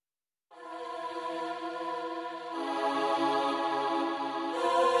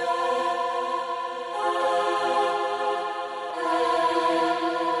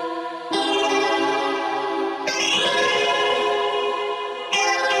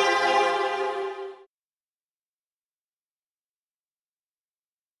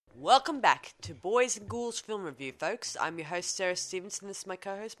Welcome back to Boys and Ghouls Film Review, folks. I'm your host, Sarah Stevenson. This is my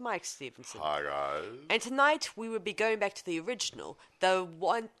co-host, Mike Stevenson. Hi, guys. And tonight, we will be going back to the original,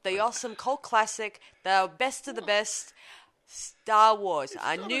 the awesome cult classic, the best of the best, Star Wars,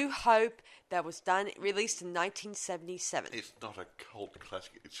 A New Hope, that was released in 1977. It's not a cult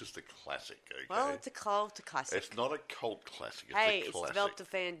classic, it's just a classic, okay? Well, it's a cult classic. It's not a cult classic, it's hey, a classic. It's developed a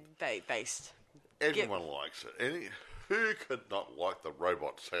fan base. Everyone likes it. Who could not like the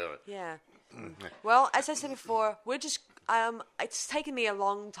robots? Yeah. Well, as I said before, we're just it's taken me a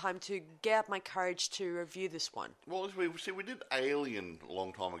long time to get up my courage to review this one. Well, we did Alien a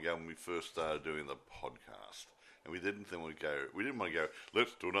long time ago when we first started doing the podcast. And we didn't want to go,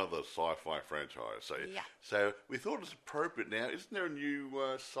 let's do another sci-fi franchise. So we thought it's appropriate now. Isn't there a new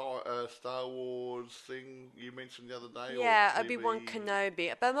Star Wars thing you mentioned the other day? Yeah, Obi-Wan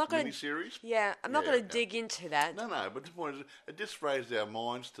Kenobi. But I'm not going to... Miniseries? Yeah, I'm not going to dig into that. No, but the point is, it just raised our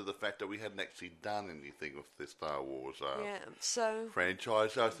minds to the fact that we hadn't actually done anything with the Star Wars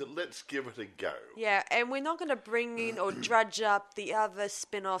franchise. So I said, let's give it a go. Yeah, and we're not going to bring in or drudge up the other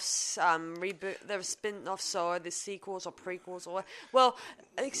spin-offs, the spin-offs or the sequels or prequels or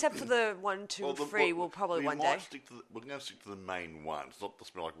except for the 1, 2, 3, we'll probably one day. We're going to stick to the main ones, not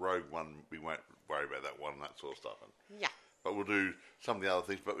the like Rogue One. We won't worry about that one and that sort of stuff. Yeah. But we'll do some of the other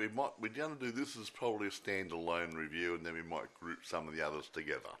things. But we're going to do this as probably a standalone review, and then we might group some of the others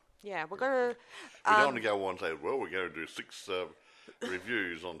together. Yeah, we're going to... we don't want to go on and say, well, we're going to do 6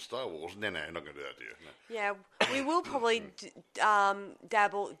 reviews on Star Wars. No, not going to do that to you. No. Yeah, we will probably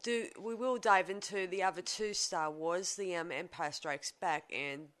we will dive into the other 2 Star Wars, the Empire Strikes Back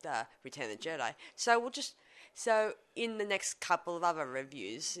and Return of the Jedi. So in the next couple of other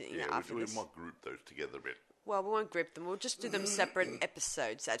reviews, after we this. might group those together a bit. Well, we won't group them. We'll just do them separate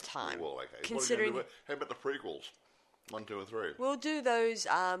episodes at a time. Well, okay. Considering, how about the prequels? 1, 2, and 3. We'll do those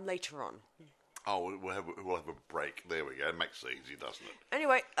later on. Oh, we'll have a break. There we go. It makes it easy, doesn't it?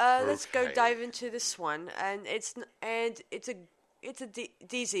 Anyway, let's go dive into this one, and it's a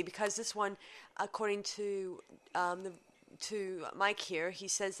DZ because this one, according to to Mike here, he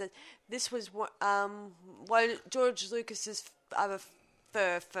says that this was one of George Lucas's other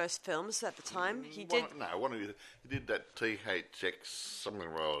first films at the time. He did that THX something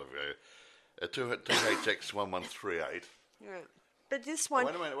or other, THX 1138. Right. But this one...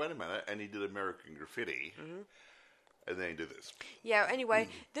 Wait a minute. And he did American Graffiti. Mm-hmm. And then he did this. Yeah, anyway,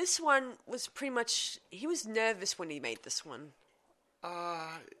 this one was pretty much... He was nervous when he made this one.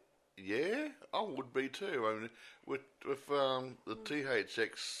 Yeah, I would be too. I mean, with the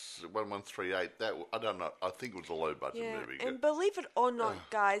THX 1138, I don't know. I think it was a low-budget movie. And believe it or not,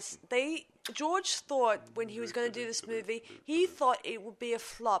 guys, George thought when he was going to do this movie, he thought it would be a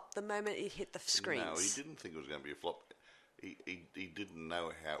flop the moment it hit the screens. No, he didn't think it was going to be a flop. He didn't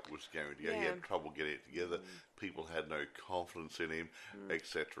know how it was going to go. Yeah. He had trouble getting it together. People had no confidence in him,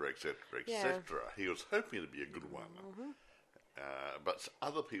 etc., etc., etc. He was hoping it'd be a good one. But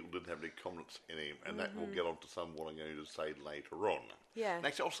other people didn't have any confidence in him, and that will get on to what I'm going to say later on. Yeah.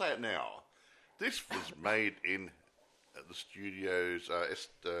 Actually, I'll say it now. This was made in the studios,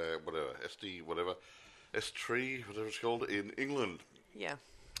 S3, whatever it's called, in England. Yeah.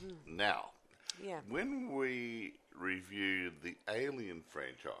 Now, yeah. When we reviewed the Alien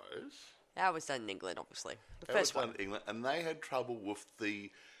franchise... That was done in England, obviously. The first one. Done in England, and they had trouble with the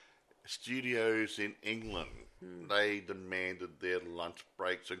studios in England. They demanded their lunch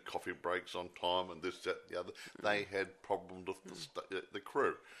breaks and coffee breaks on time and this, that, the other. They had problems with the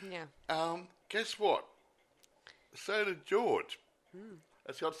crew. Yeah. Guess what? So did George.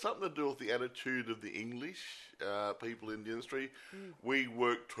 It's got something to do with the attitude of the English people in the industry. We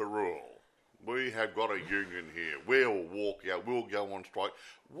work to rule. We have got a union here. We'll walk out. We'll go on strike.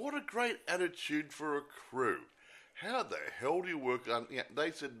 What a great attitude for a crew. How the hell do you work on...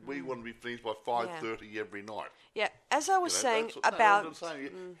 they said we want to be finished by 5:30 every night. Yeah, as I was saying about...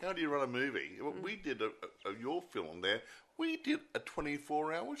 How do you run a movie? Well, we did your film there. We did a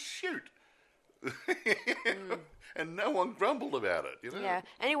 24-hour shoot. And no one grumbled about it, Yeah.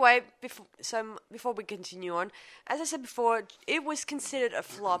 Anyway, before we continue on, as I said before, it was considered a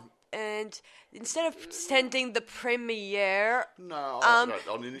flop. And instead of sending the premiere, on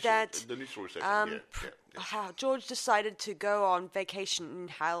the initial reception, George decided to go on vacation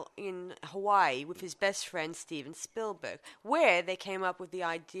in Hawaii with his best friend Steven Spielberg, where they came up with the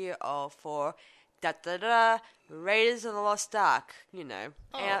idea for Raiders of the Lost Ark, And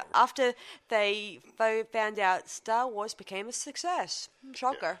after they found out Star Wars became a success.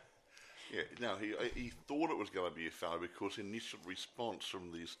 Shocker. Yeah, no, he thought it was going to be a failure because initial response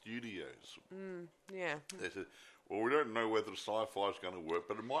from the studios. Yeah. They said, well, we don't know whether sci-fi is going to work,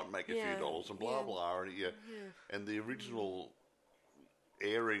 but it might make a few dollars and blah blah. And the original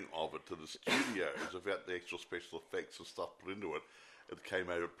airing of it to the studios about the actual special effects and stuff put into it, it came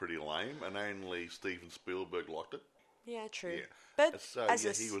out pretty lame, and only Steven Spielberg liked it. Yeah, true. Yeah. But so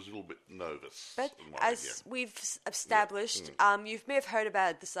he was a little bit nervous. But as we've established, you may have heard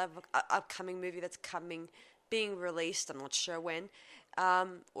about this upcoming movie that's being released. I'm not sure when.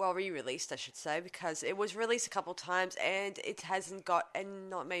 Well, re-released, I should say, because it was released a couple times and it hasn't got, and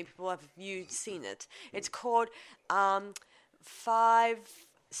not many people have seen it. It's called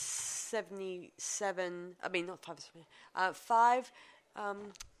 577. I mean, not 577.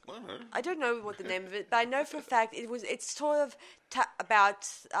 I don't know what the name of it, but I know for a fact it's sort of about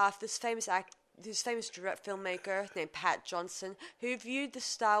this famous filmmaker named Pat Johnson, who viewed the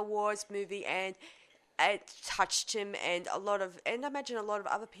Star Wars movie and it touched him, and I imagine a lot of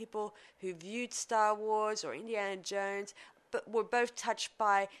other people who viewed Star Wars or Indiana Jones, but were both touched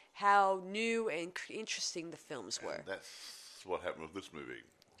by how new and interesting the films were. And that's what happened with this movie.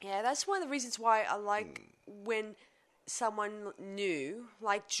 Yeah, that's one of the reasons why I like when someone new,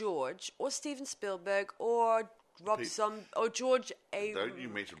 like George or Steven Spielberg or Rob Zombie or George A. Don't you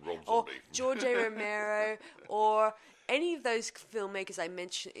mention Rob or Zombie? George A. Romero or any of those filmmakers I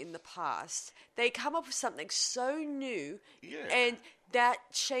mentioned in the past. They come up with something so new, and that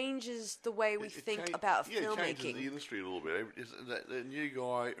changes the way we think about filmmaking. It changes the industry a little bit. The new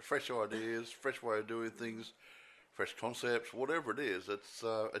guy, fresh ideas, fresh way of doing things, fresh concepts, whatever it is. It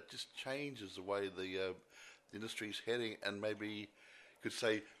just changes the way the industry's heading, and maybe you could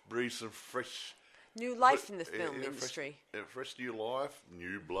say breathe some fresh new life in the film industry. Fresh new life,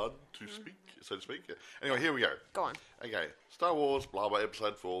 new blood, so to speak. Anyway, here we go. Go on. Okay, Star Wars, blah blah,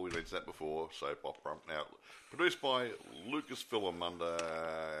 Episode 4. We mentioned that before. Soap opera. Now, produced by Lucasfilm under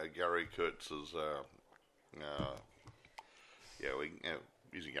Gary Kurtz's.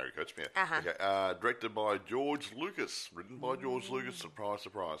 Using Gary Kurtz. Yeah. Okay, directed by George Lucas. Written by George Lucas. Surprise,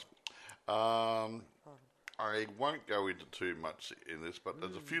 surprise. I won't go into too much in this, but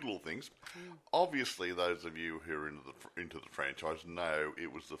there's a few little things. Obviously, those of you who are into the franchise know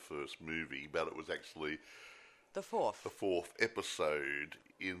it was the first movie, but it was actually the fourth episode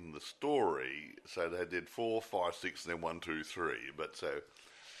in the story. So they did 4, 5, 6, and then 1, 2, 3. But so,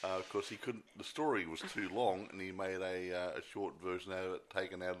 of course, he couldn't. The story was too long, and he made a short version out of it,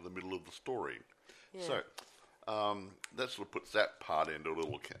 taken out of the middle of the story. Yeah. So. That sort of puts that part into a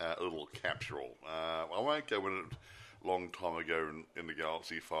little capsule. I won't go in it a long time ago in the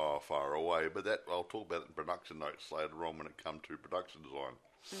galaxy far, far away, but that I'll talk about it in production notes later on when it comes to production design.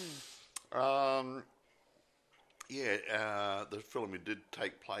 The film did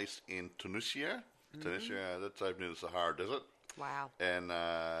take place in Tunisia. Tunisia, that's over near the Sahara Desert. Wow. And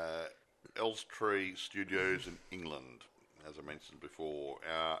Elstree Studios in England. As I mentioned before,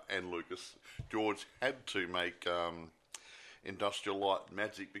 and Lucas, George had to make Industrial Light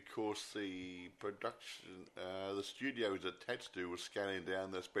Magic because the production, the studio was attached to was scaling down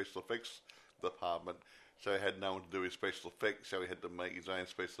the special effects department, so he had no one to do his special effects, so he had to make his own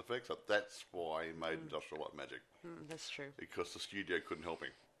special effects. So that's why he made Industrial Light Magic. That's true. Because the studio couldn't help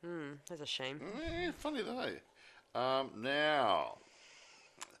him. That's a shame. Funny though. Now.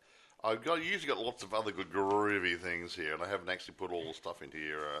 I've usually got lots of other good groovy things here, and I haven't actually put all the stuff into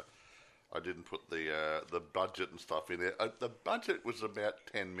here. I didn't put the budget and stuff in there. The budget was about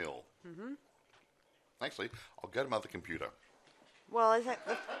 10 mil. Actually, I'll go to my other computer. Well,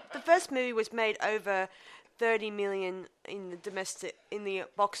 the first movie was made over 30 million in the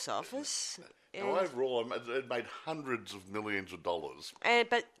box office. Now, overall, it made hundreds of millions of dollars.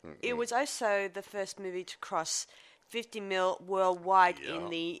 But it was also the first movie to cross 50 mil worldwide in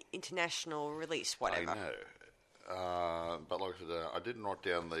the international release, whatever. I know. But like I said, I didn't write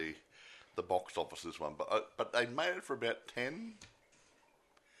down the box office this one, but they made it for about 10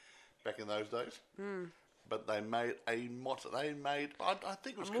 back in those days. But they made I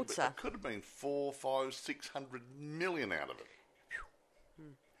think it could have been 4, 5, 600 million out of it.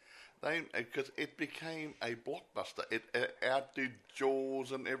 Because it became a blockbuster. It outdid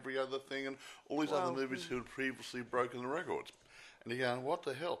Jaws and every other thing, and all these other movies who had previously broken the records. And you're going, what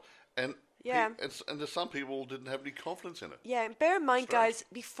the hell? And and some people didn't have any confidence in it. Yeah, and bear in mind, guys,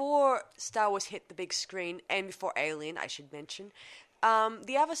 before Star Wars hit the big screen, and before Alien, I should mention,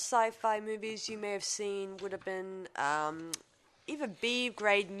 the other sci-fi movies you may have seen would have been even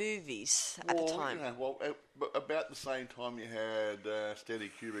B-grade movies at the time. About the same time you had Stanley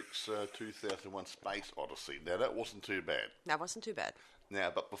Kubrick's 2001 Space Odyssey. Now, that wasn't too bad. That wasn't too bad.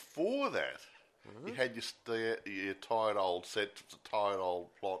 Now, but before that, You had your tired old sets, tired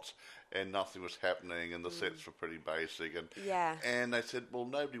old plots, and nothing was happening, and the sets were pretty basic. And Yeah. and they said, well,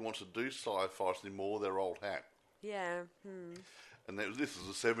 nobody wants to do sci-fi anymore. They're old hat. Yeah. And this is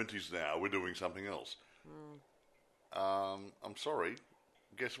the 70s now. We're doing something else. I'm sorry.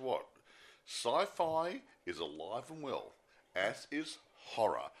 Guess what? Sci-fi is alive and well, as is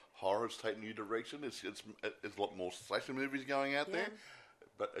horror. Horror's taken new direction. It's a lot more slasher movies going out there,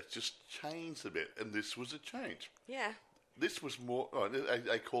 but it's just changed a bit, and this was a change. Yeah. This was more. Oh,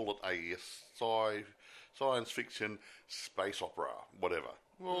 they call it a science fiction space opera, whatever.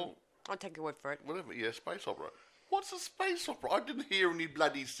 Well, I'll take your word for it. whatever. Yeah, space opera. What's a space opera? I didn't hear any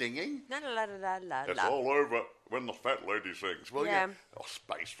bloody singing. La la la la la It's la. all over when the fat lady sings. Well, Yeah. Oh,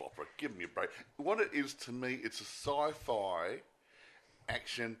 space opera. Give me a break. What it is to me, it's a sci-fi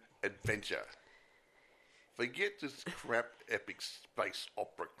action adventure. Forget this crap epic space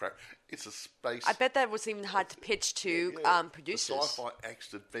opera crap. It's a space. I bet that was even hard to pitch to producers. It's a sci-fi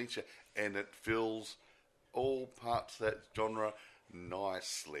action adventure, and it fills all parts of that genre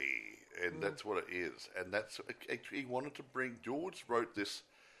nicely, and that's what it is. And that's actually he wanted to bring. George wrote this.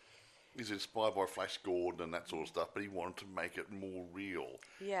 He's inspired by Flash Gordon and that sort of stuff, but he wanted to make it more real.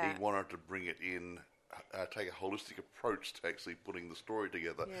 Yeah. He wanted to bring it in. Take a holistic approach to actually putting the story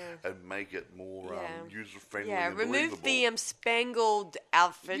together and make it more user-friendly and remove believable. the spangled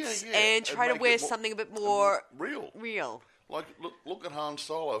outfits and try to make wear it something a bit more real. real. Like, look at Han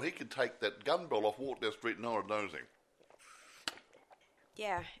Solo. He could take that gun belt off, walk down the street, and no one knows him.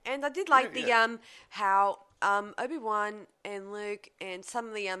 Yeah, and I did like how Obi-Wan and Luke and some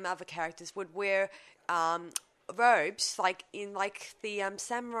of the other characters would wear robes, like in the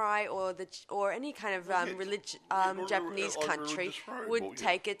samurai or any kind of Japanese country would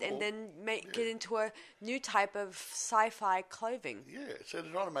take it and then make it into a new type of sci-fi clothing. Yeah, so they're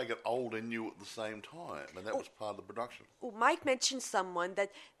trying to make it old and new at the same time, and that was part of the production. Well, Mike mentioned someone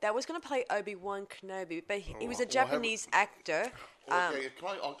that was going to play Obi-Wan Kenobi, but he was a Japanese actor. Okay,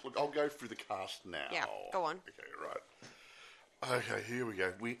 I'll go through the cast now. Yeah, go on. Okay, right. Okay, here we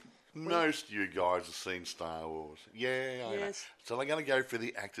go. Most of you guys have seen Star Wars. Yeah, I know. Yes. So I'm going to go for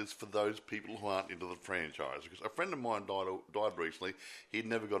the actors for those people who aren't into the franchise. Because a friend of mine died recently. He'd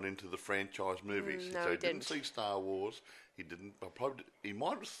never got into the franchise movies. No, so he he didn't didn't. see Star Wars. He didn't. He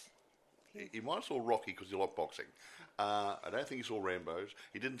might have saw Rocky because he liked boxing. I don't think he saw Rambo's.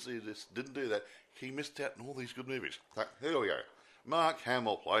 He didn't see this. Didn't do that. He missed out on all these good movies. Here we go. Mark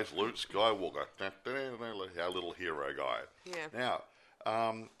Hamill plays Luke Skywalker, our little hero guy. Yeah. Now,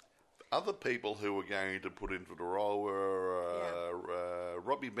 other people who were going to put in for the role were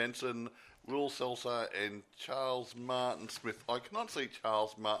Robbie Benson, Will Seltzer, and Charles Martin Smith. I cannot see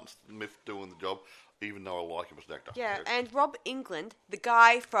Charles Martin Smith doing the job, even though I like him as an actor. Yeah, and Rob England, the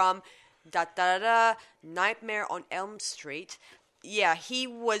guy from Nightmare on Elm Street, he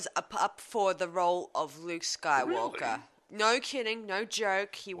was up for the role of Luke Skywalker. Really? No kidding, no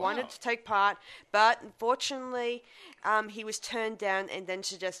joke. He wanted to take part, but unfortunately, he was turned down and then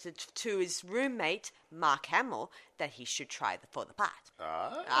suggested to his roommate, Mark Hamill, that he should try for the part.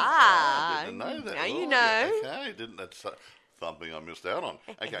 I didn't know that. Now you know. Okay, that's something I missed out on.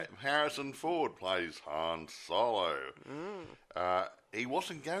 Okay, Harrison Ford plays Han Solo. He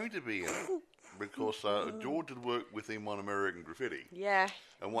wasn't going to be in it because George had worked with him on American Graffiti. Yeah.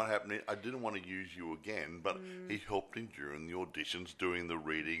 And what happened, I didn't want to use you again, but he helped him during the auditions, doing the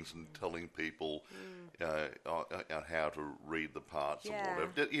readings and telling people how to read the parts and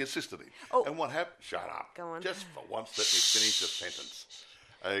whatever. He assisted him. Oh. And what happened? Shut up. Go on. Just for once, let me finish the sentence.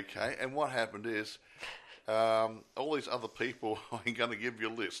 Okay, and what happened is all these other people, I'm going to give you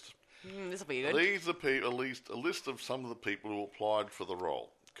a list. This will be good. These are at least a list of some of the people who applied for the role.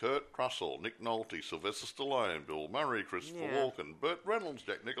 Kurt Russell, Nick Nolte, Sylvester Stallone, Bill Murray, Christopher Walken, Burt Reynolds,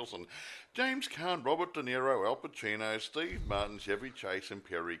 Jack Nicholson, James Caan, Robert De Niro, Al Pacino, Steve Martin, Chevy Chase, and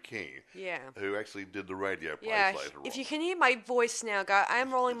Perry King. Yeah. Who actually did the radio plays later on. If you can hear my voice now, I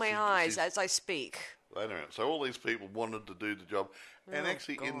am rolling my eyes as I speak. Wait a minute. So all these people wanted to do the job. And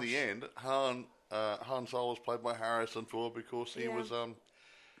actually, in the end, Han Solo was played by Harrison Ford because he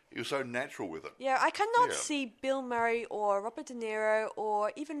was so natural with it. Yeah, I cannot see Bill Murray or Robert De Niro or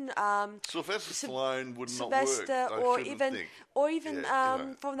even Sylvester Stallone would Sylvester not work. or even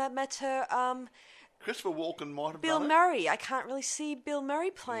from that matter Christopher Walken might have Bill done Murray. I can't really see Bill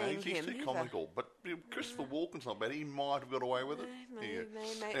Murray playing he's him. too comical, but Christopher Walken's not bad. He might have got away with it. Maybe.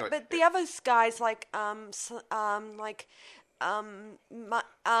 Anyway, But the other guys like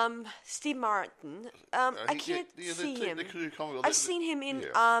Steve Martin. I can't see him. I've seen him in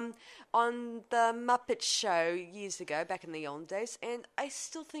on the Muppet Show years ago, back in the old days, and I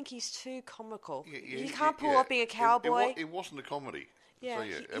still think he's too comical. He can't pull off being a cowboy. It wasn't a comedy. Yeah, so,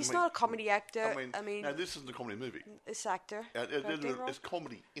 he's not a comedy actor. I mean, no, this isn't a comedy movie. This actor. There's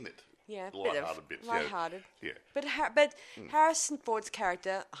comedy in it. Yeah, lighthearted bits. Lighthearted. Yeah. But Harrison Ford's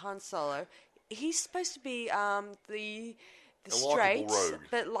character, Han Solo, he's supposed to be the straight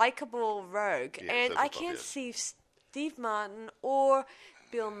but likable rogue, and I can't see Steve Martin or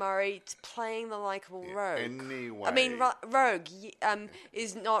Bill Murray playing the likable rogue. Anyway, I mean, rogue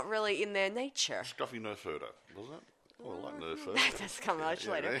is not really in their nature. Scruffy no further, was it? Oh, I like no further. That does come much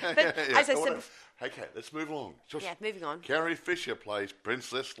later. But as I said, okay, let's move along. Moving on. Carrie Fisher plays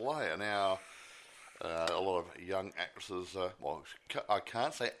Princess Leia. Now, a lot of young actresses. Well, I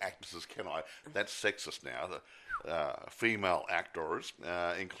can't say actresses, can I? That's sexist now. Female actors,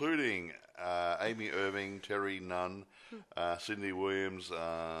 including Amy Irving, Terry Nunn, Sydney Williams,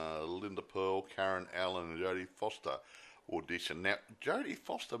 Linda Pearl, Karen Allen, and Jodie Foster audition. Now, Jodie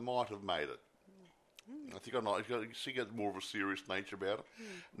Foster might have made it. I think I'm not. She got more of a serious nature about it.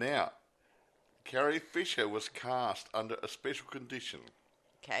 Now, Carrie Fisher was cast under a special condition.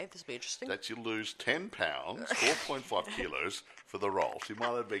 Okay, this will be interesting. That you lose 10 pounds, 4.5 kilos, for the role. She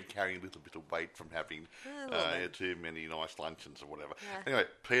might have been carrying a little bit of weight from having too many nice luncheons or whatever. Yeah. Anyway,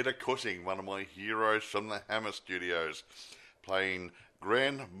 Peter Cushing, one of my heroes from the Hammer Studios, playing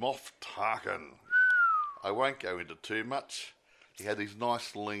Grand Moff Tarkin. I won't go into too much. He had these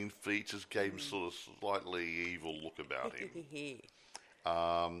nice lean features, gave him sort of slightly evil look about him.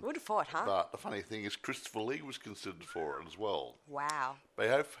 Would have fought, huh? But the funny thing is, Christopher Lee was considered for it as well. Wow. They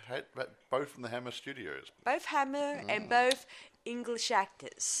have had both from the Hammer Studios. Both Hammer and both English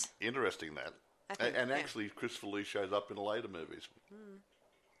actors. Interesting that. And actually, Christopher Lee shows up in later movies.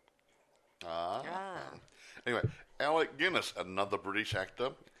 Anyway, Alec Guinness, another British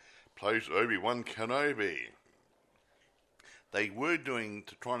actor, plays Obi-Wan Kenobi. They were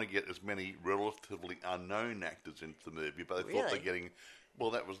trying to get as many relatively unknown actors into the movie, but they thought they're getting,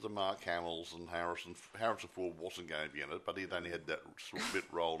 well, that was the Mark Hamills and Harrison Ford wasn't going to be in it, but he'd only had that sort of bit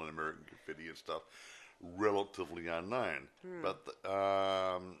role in American Graffiti and stuff, relatively unknown. But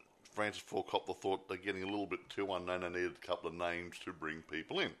Francis Ford Coppola thought they're getting a little bit too unknown and needed a couple of names to bring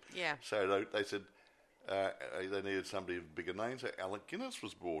people in. Yeah. So they said they needed somebody with bigger names, so Alec Guinness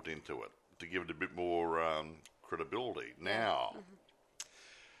was brought into it to give it a bit more credibility. Now,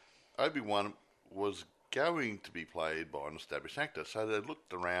 Obi-Wan was going to be played by an established actor, so they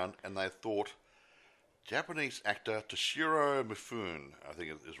looked around and they thought Japanese actor Toshiro Mifune, I think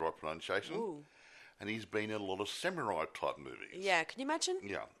is the right pronunciation, and he's been in a lot of samurai type movies. Yeah, can you imagine?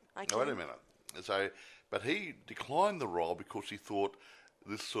 Yeah. Now, wait a minute. So, but he declined the role because he thought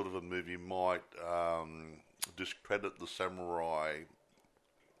this sort of a movie might discredit the samurai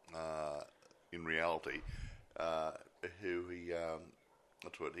in reality. Who he had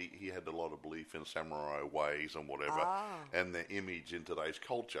a lot of belief in samurai ways and whatever, and their image in today's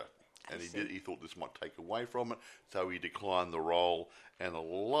culture. And he thought this might take away from it, so he declined the role. And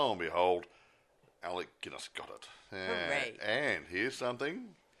lo and behold, Alec Guinness got it. Hooray. And here's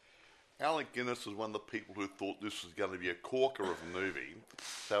something: Alec Guinness was one of the people who thought this was going to be a corker of a movie,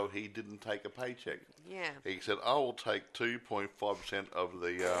 so he didn't take a paycheck. Yeah. He said, "I will take 2.5% of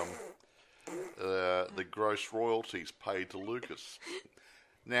the gross royalties paid to Lucas."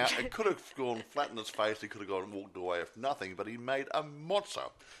 Now, it could have gone flat in his face. He could have gone and walked away with nothing, but he made a monster.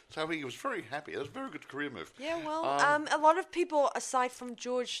 So he was very happy. It was a very good career move. Yeah, well, a lot of people, aside from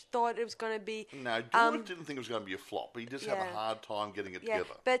George, thought it was going to be... No, George didn't think it was going to be a flop. He just had a hard time getting it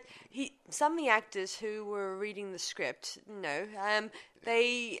together. But some of the actors who were reading the script,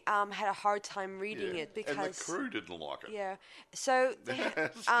 they had a hard time reading it because... And the crew didn't like it. Yeah. So, I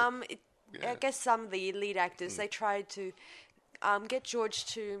guess some of the lead actors, they tried to... get George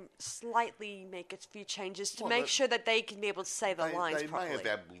to slightly make a few changes to make sure that they can be able to say the lines properly. They may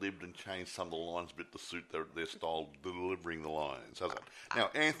have ad-libbed and changed some of the lines a bit to suit their style delivering the lines, hasn't it? Now,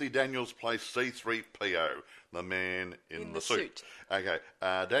 Anthony Daniels plays C-3PO, the man in the suit. Okay,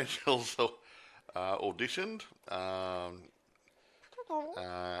 Daniels auditioned.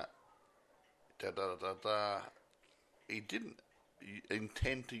 He didn't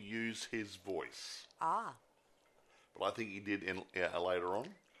intend to use his voice. But I think he did later on.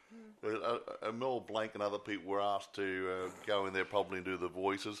 Mel Blanc and other people were asked to go in there probably and do the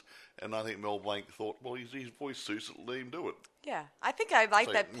voices, and I think Mel Blanc thought, well, his voice suits it, let him do it. Yeah, I think I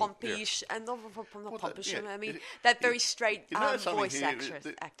like that pompish, and not pompish, I mean, that very straight voice actor.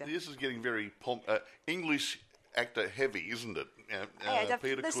 This is getting very English actor heavy, isn't it?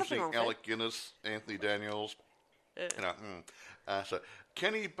 Peter there's something wrong Cushing, with Alec Guinness, Anthony Daniels. So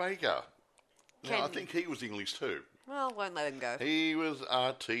Kenny Baker. Now, I think he was English too. Well, won't let him go. He was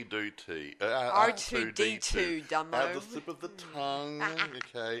R2D2. R2D2, dumbo. Out the slip of the tongue.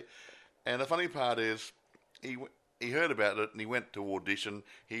 Okay. And the funny part is, he heard about it and he went to audition.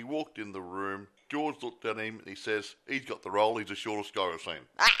 He walked in the room. George looked at him and he says, he's got the role. He's the shortest guy I've seen.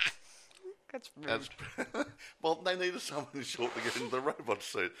 That's rude. Well, they needed someone short to get into the robot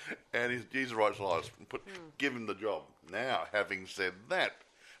suit. And he's the right size. Give him the job. Now, having said that,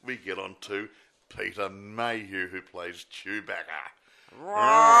 we get on to Peter Mayhew, who plays Chewbacca.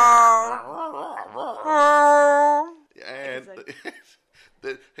 And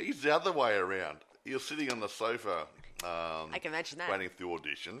he's the other way around. You're sitting on the sofa. I can imagine that. Waiting for the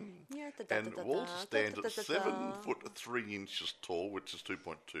audition. And Walter stands at 7'3" tall, which is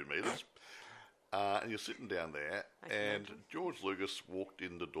 2.2 metres. And you're sitting down there, and George Lucas walked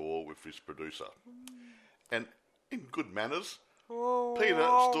in the door with his producer. And in good manners, Peter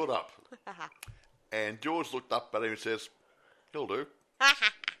stood up. And George looked up at him and says, he'll do.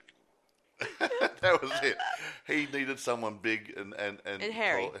 That was it. He needed someone big and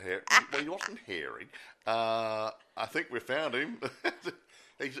hairy. Well, he wasn't hairy. I think we found him.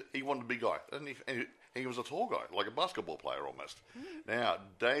 He wanted a big guy. And he was a tall guy, like a basketball player almost. Now,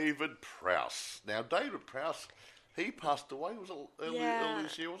 David Prowse. He passed away. Was it early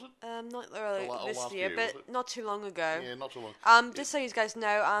this year, was it? Not early this year, but not too long ago. Yeah, not too long. Just so you guys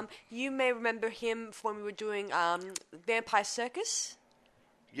know, you may remember him from when we were doing Vampire Circus.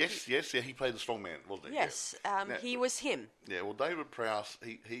 Yes, he played the strong man, wasn't he? Yes, he was him. Yeah, well, David Prowse,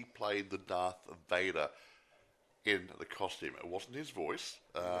 he played the Darth Vader in the costume. It wasn't his voice,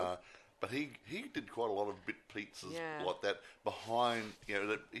 but he did quite a lot of bit pieces like that behind,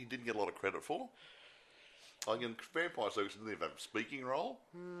 that he didn't get a lot of credit for. Like in Vampire Circus, he didn't have a speaking role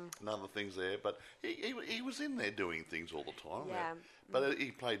and other things there, but he was in there doing things all the time. Yeah. But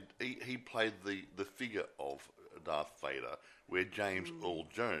he played the figure of Darth Vader, where James Earl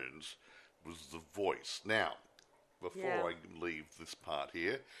Jones was the voice. Now, before I leave this part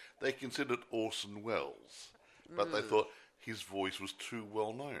here, they considered Orson Welles, but they thought his voice was too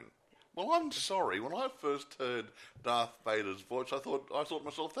well known. Well, I'm sorry. When I first heard Darth Vader's voice, I thought to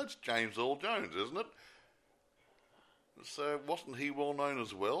myself, that's James Earl Jones, isn't it? So wasn't he well known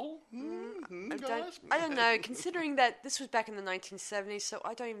as well? I don't know. Considering that this was back in the 1970s, so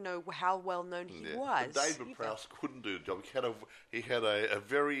I don't even know how well known he was. But David Prowse couldn't do the job. He had a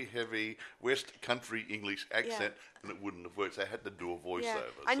very heavy West Country English accent, and it wouldn't have worked. So they had to do a voiceover.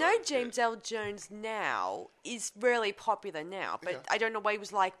 Yeah. I know James L. Jones now is really popular now, but I don't know what he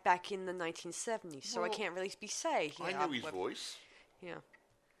was like back in the 1970s. So I can't really say. I knew his voice. Yeah.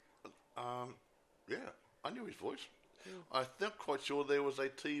 I knew his voice. I'm not quite sure there was a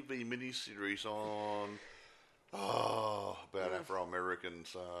TV miniseries on about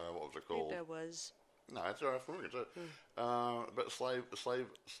Afro-Americans. What was it called? There was. No, it's Afro-Americans. But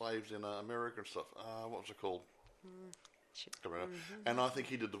slaves in America and stuff. What was it called? And I think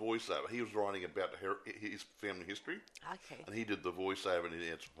he did the voiceover. He was writing about his family history. Okay. And he did the voiceover and he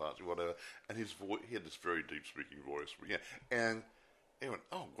had some parts, whatever. And his voice, he had this very deep speaking voice. Yeah. And he went,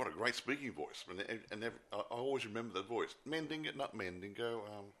 oh, what a great speaking voice. And I always remember that voice. Mendingo, not Mendingo,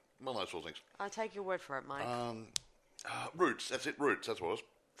 one of those sort of things. I'll take your word for it, Mike. Roots, that's it, Roots, that's what it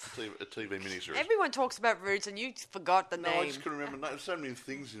was. A TV miniseries. Everyone talks about Roots and you forgot the name. No, I just couldn't remember. There's so many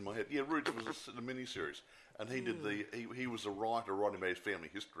things in my head. Yeah, Roots was a miniseries. And he did he was a writer writing about his family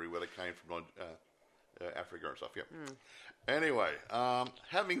history, where they came from Africa and stuff, Anyway,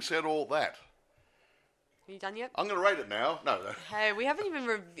 having said all that, are you done yet? I'm going to rate it now. No. Hey, we haven't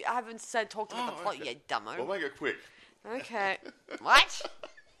even talked about the plot yet, dumbo. We'll make it quick. Okay. What?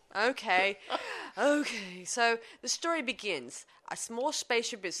 Okay. So the story begins. A small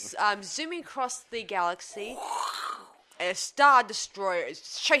spaceship is zooming across the galaxy. A star destroyer is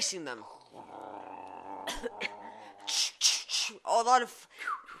chasing them. a lot of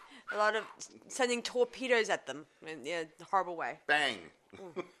sending torpedoes at them in a horrible way. Bang.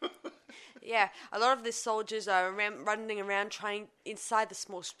 Yeah, a lot of the soldiers are running around inside the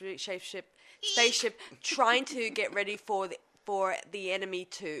small spaceship, trying to get ready for the enemy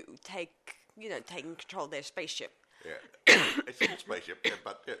to taking control of their spaceship. Yeah, it's a spaceship,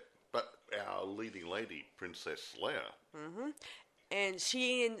 but our leading lady, Princess Leia. Mm-hmm. And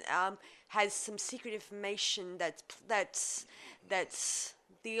she has some secret information that's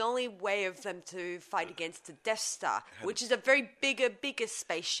the only way of them to fight against the Death Star, which is a very bigger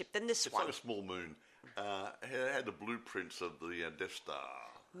spaceship than this one. It's like a small moon. It had the blueprints of the Death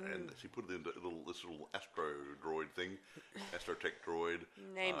Star. and she put it into this little astro droid thing, astrotech droid.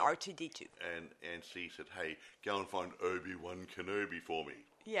 Named R2D2. And she said, "Hey, go and find Obi-Wan Kenobi for me."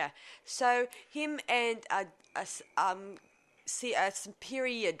 Yeah. So him and a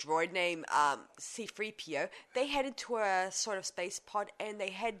superior droid named C-3PO, they head into a sort of space pod and they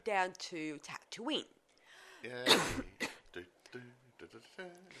head down to Tatooine. Yeah.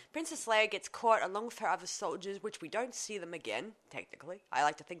 Princess Leia gets caught along with her other soldiers, which we don't see them again, technically. I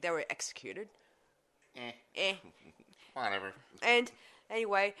like to think they were executed. Whatever. And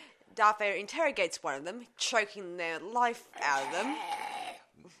anyway, Darth Vader interrogates one of them, choking their life out of them.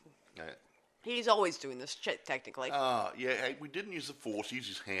 Yeah. He's always doing this shit, technically. Yeah, hey, we didn't use the Force, he used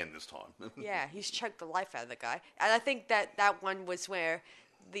his hand this time. Yeah, he's choked the life out of the guy. And I think that one was where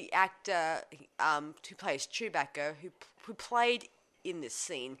the actor who plays Chewbacca, who played in this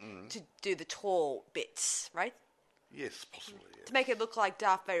scene to do the tall bits, right? Yes, possibly, yeah. To make it look like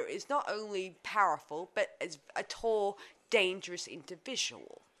Darth Vader is not only powerful, but is a tall, dangerous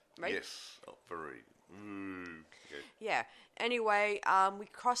individual, right? Yes, very. Okay. Yeah. Anyway, we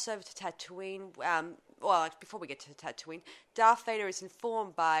cross over to Tatooine. Before we get to Tatooine, Darth Vader is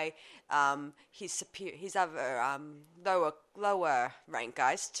informed by his other lower rank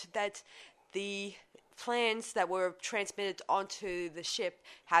guys that the plans that were transmitted onto the ship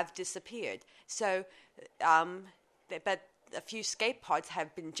have disappeared. So, but a few escape pods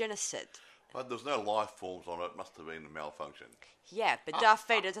have been jettisoned. But there's no life forms on it. Must have been a malfunction. Yeah, but Darth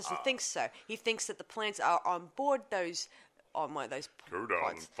Vader doesn't think so. He thinks that the plans are on board on one of those Go down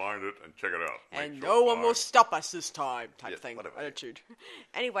pods. and find it and check it out. And Make no sure one will stop us this time, type Yeah, thing. whatever. Attitude.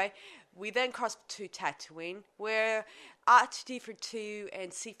 Anyway, we then cross to Tatooine, where R2D2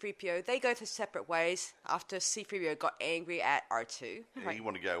 and C-3PO, they go their separate ways after C-3PO got angry at R2. Yeah, you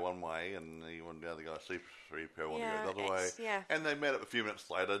want to go one way, and you want the other guy, C-3PO, want Yeah, to go the other way. yeah. And they met up a few minutes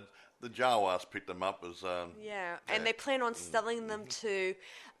later. The Jawas picked them up as... Yeah, and they plan on selling them to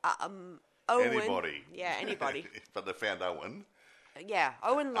Owen. Anybody. Yeah, anybody. But they found Owen. Yeah,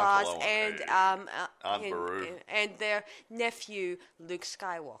 Owen Lars Owen, and Aunt Beru. and their nephew Luke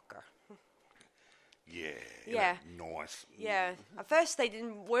Skywalker. Yeah. Yeah. Nice. Yeah. At first, they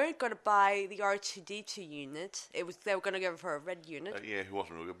weren't going to buy the R2D2 unit. They were going to go for a red unit. Yeah, he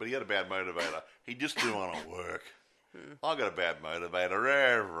wasn't real good, but he had a bad motivator. He just didn't want to work. I got a bad motivator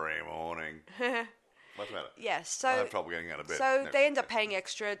every morning. What's the matter? Yeah. So I have trouble getting out of bed. So No. they end up paying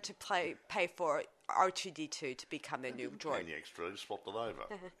extra to pay for R2D2 to become their new droid. Any extra, just swapped it over.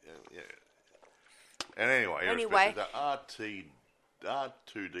 yeah. And anyway, Anyway.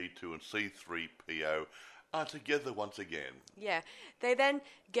 R2D2 and C-3PO are together once again. Yeah, they then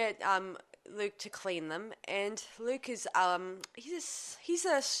get Luke to clean them, and Luke is he's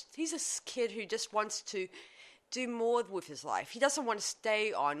a kid who just wants to do more with his life. He doesn't want to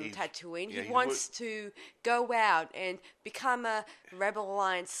stay on Tatooine. yeah, He wants to go out and become a Rebel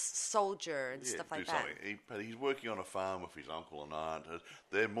Alliance soldier and stuff like that. But he's working on a farm with his uncle and aunt.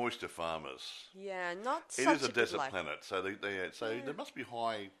 They're moisture farmers. Yeah, not It such is a good desert life. planet, so there must be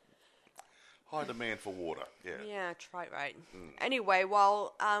high demand for water. Yeah. Yeah, right. Anyway,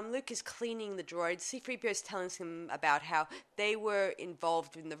 while Luke is cleaning the droid, C-3PO is telling him about how they were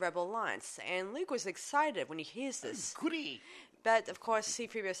involved in the Rebel Alliance, and Luke was excited when he hears this. Goody. But, of course,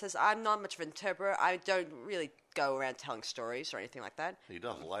 C-3PO says, I'm not much of an interpreter. I don't really go around telling stories or anything like that. He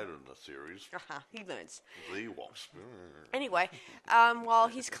does later in the series. He learns. The Ewoks. Anyway, while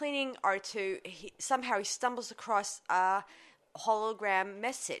he's cleaning R2, somehow he stumbles across a hologram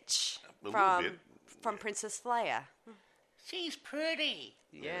message A little bit. from Princess Leia. She's pretty.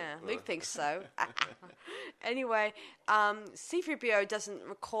 Yeah, Luke thinks so. Anyway, C-3PO doesn't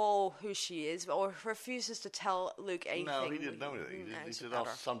recall who she is or refuses to tell Luke anything. No, he didn't know anything. He anything said, about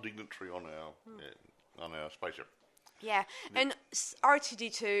her. some dignitary on our spaceship. Yeah, and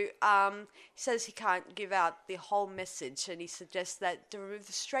R2D2 says he can't give out the whole message, and he suggests that to remove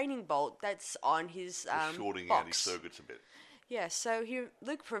the straining bolt that's on his Shorting box. out his circuits a bit. Yeah, so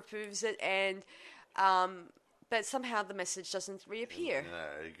Luke removes it, and but somehow the message doesn't reappear. No,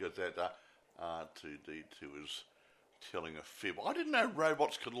 because that R2D2 is telling a fib. I didn't know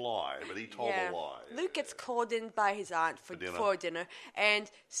robots could lie, but he told a lie. Luke gets called in by his aunt for dinner, and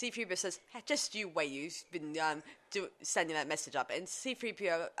C-3PO says, hey, just you wait, you've been sending that message up. And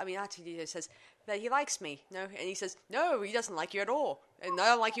R2D2 says that he likes me, no? And he says, no, he doesn't like you at all. And I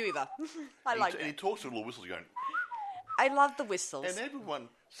don't like you either. And he talks to little whistles going, I love the whistles. and everyone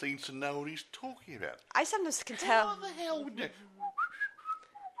seems to know what he's talking about. I sometimes can tell. How the hell would you...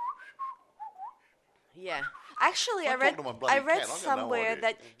 Yeah. Actually, If I talk to my bloody I read cat, I've got no somewhere idea.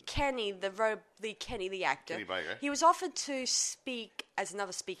 that Kenny, the actor, Kenny Baker. he was offered to speak as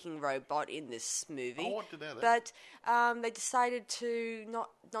another speaking robot in this movie. Oh, I didn't know that. But they decided to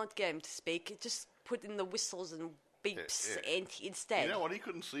not get him to speak. Just put in the whistles and beeps instead. You know what? He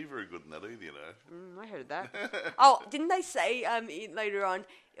couldn't see very good in that either, you know. I heard that. Oh, didn't they say later on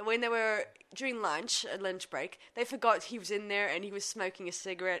when they were during lunch break, they forgot he was in there and he was smoking a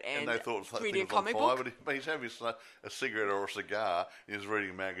cigarette and they thought reading a thing was on comic fire, book. but he's having a cigarette or a cigar. He's reading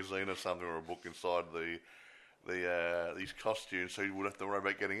a magazine or something or a book inside these costumes, so he would have to worry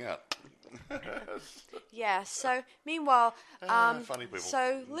about getting out. Yeah. So meanwhile, funny people.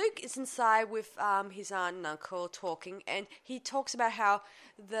 so Luke is inside with his aunt and uncle talking, and he talks about how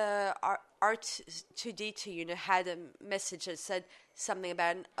the R2D2 unit had a message that said something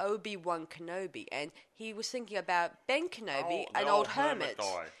about an Obi-Wan Kenobi, and he was thinking about Ben Kenobi, the an old hermit.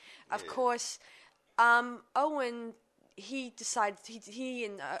 guy. Of Yeah. course, Owen. He decided he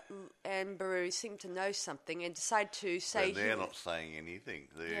and Baru seemed to know something and decided to say But they're not saying anything.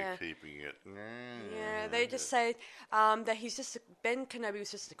 They're keeping it. Yeah, they just say that he's just Ben Kenobi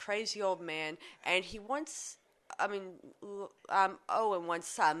was just a crazy old man, and he wants. Owen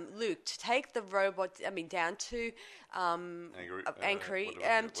wants Luke to take the robot. Down to Anchorage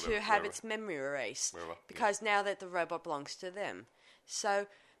to have its memory erased because now that the robot belongs to them. So,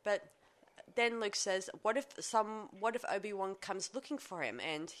 but. Then Luke says, what if Obi-Wan comes looking for him?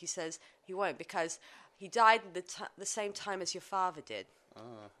 And he says he won't because he died the same time as your father did.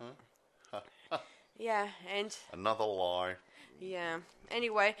 Yeah, and... Another lie. Yeah.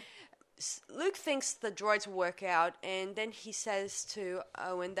 Anyway, Luke thinks the droids will work out, and then he says to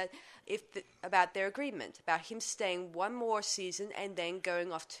Owen that about their agreement, about him staying one more season and then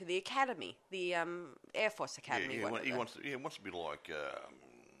going off to the academy, the Air Force Academy. Yeah, he wants to be like...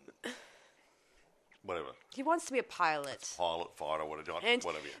 whatever. He wants to be a pilot. Pilot, fighter, whatever.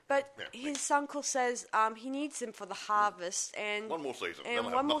 But his uncle says he needs him for the harvest and one more season.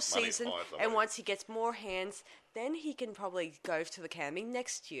 And one more season. And once he gets more hands, then he can probably go to the academy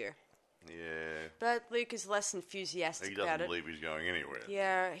next year. Yeah. But Luke is less enthusiastic about it. He doesn't believe he's going anywhere.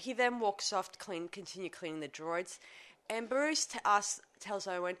 Yeah. He then walks off to continue cleaning the droids. And Bruce tells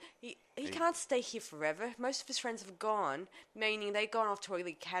Owen he can't stay here forever. Most of his friends have gone, meaning they've gone off to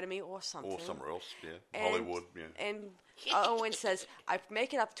the academy or something. Or somewhere else, yeah. And, Hollywood, yeah. And Owen says, I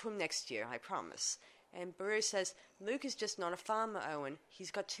make it up to him next year, I promise. And Bruce says, Luke is just not a farmer, Owen.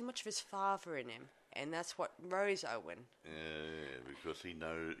 He's got too much of his father in him. And that's what worries Owen. Yeah, because he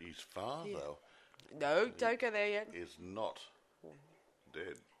knows his father... No, don't go there yet. ...is not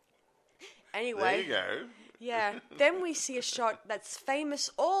dead. Anyway. There you go. Yeah. Then we see a shot that's famous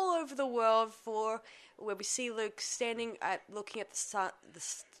all over the world where we see Luke standing looking at the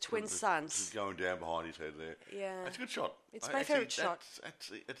twin suns. Just going down behind his head there. Yeah. That's a good shot. It's my favourite shot.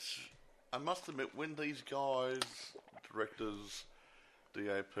 I must admit, when these guys, directors,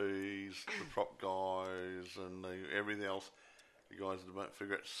 DOPs, the prop guys, and everything else, the guys that don't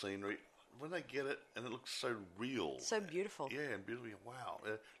figure out scenery, when they get it and it looks so real. So beautiful. Yeah, and beautiful. Wow.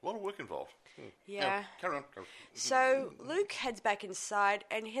 A lot of work involved. Yeah. Now, carry on. So Luke heads back inside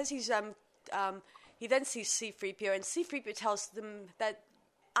and he has his he then sees C-3PO and C-3PO tells them that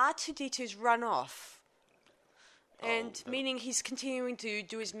R2-D2's run off. And meaning he's continuing to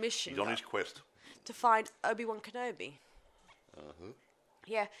do his mission. He's on his quest. To find Obi-Wan Kenobi. Uh-huh.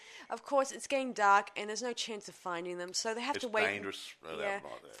 Yeah, of course it's getting dark and there's no chance of finding them, so they have to wait. It's dangerous.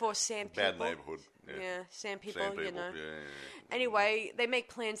 For sand people. Bad neighborhood. Yeah, sand people. Sand people, you know. Yeah. Anyway, they make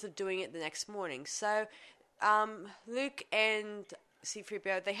plans of doing it the next morning. So, Luke and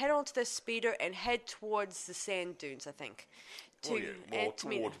C-3PO they head onto their speeder and head towards the sand dunes. I think. More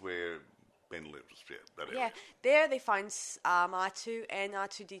towards where Ben lives. Yeah, that area. Yeah, there they find R2, and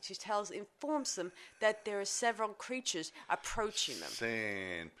R2-D2 informs them that there are several creatures approaching them.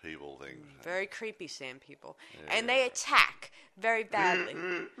 Sand people things. Very creepy sand people. Yeah. And they attack very badly.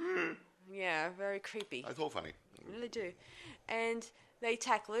 Yeah, very creepy. It's all funny. They really do. And they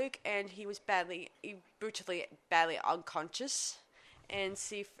attack Luke, and he was brutally unconscious. And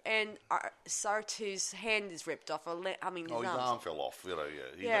R2's hand is ripped off. His arm fell off.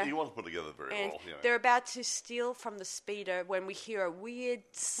 He wasn't put together very well. They're about to steal from the speeder when we hear a weird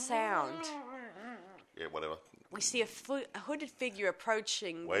sound. Yeah, whatever. We see a hooded figure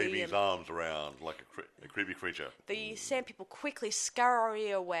approaching. Waving his arms around like a creepy creature. The sand people quickly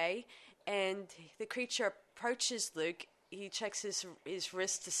scurry away, and the creature approaches Luke. He checks his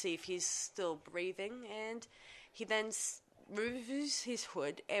wrist to see if he's still breathing, and he then removes his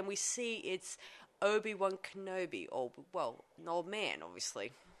hood, and we see it's Obi-Wan Kenobi, an old man,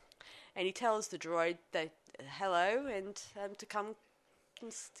 obviously. and he tells the droid that hello and to come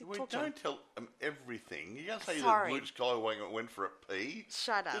and We talk to him. don't tell them everything. You can't say Sorry. that Luke Skywalker went for a pee.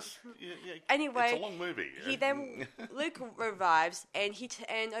 Shut up. Yeah, Anyway, it's a long movie. He then Luke revives, and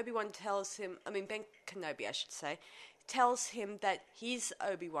and Obi-Wan tells him. I mean, Ben Kenobi, I should say, tells him that he's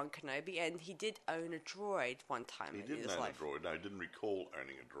Obi-Wan Kenobi, and he did own a droid one time He in didn't his own life. a droid. No, he didn't recall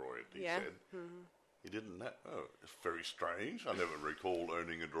owning a droid. He Yeah. said he didn't know. Oh, it's very strange. I never recalled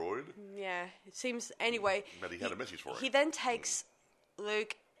owning a droid. Yeah, it seems. Anyway, But he had a message for He him. then takes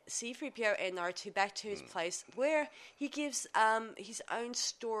Luke, C-3PO, and R2 back to his place, where he gives his own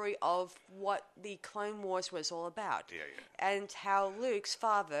story of what the Clone Wars was all about, Yeah. and how Luke's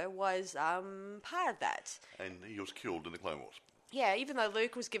father was part of that. And he was killed in the Clone Wars. Yeah, even though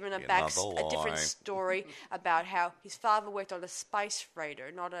Luke was given a Another different lie. story about how his father worked on a spice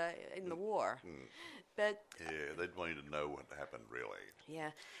freighter, not in the war. But Yeah, they want you to know what happened, really.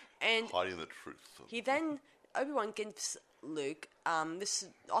 yeah, and Hiding the truth. he then Obi-Wan gives Luke this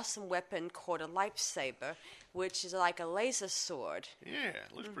awesome weapon called a lightsaber, which is like a laser sword. Yeah,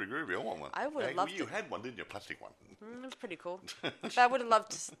 it looks pretty groovy. I want one. I would've Hey, loved you it. had one, didn't you? A plastic one. It was pretty cool, but I would have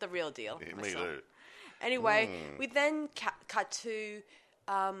loved the real deal. Yeah, me myself. too. Anyway, we then cut to.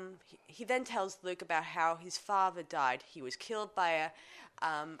 He then tells Luke about how his father died. He was killed by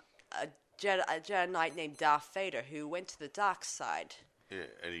a Jedi Knight named Darth Vader, who went to the dark side. Yeah,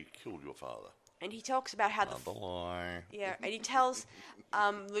 and he killed your father. And he talks about how Another lie. yeah, and he tells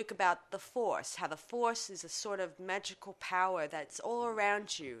Luke about the Force, how the Force is a sort of magical power that's all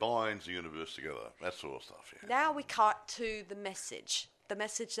around you. Binds the universe together. That sort of stuff, yeah. Now we cut to the message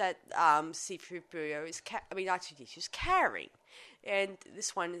that C-3PO is, R2-D2 is carrying, and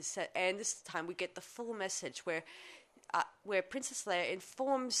this one is, and this time we get the full message where Princess Leia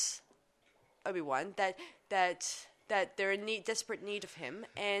informs Obi-Wan that they're in desperate need of him,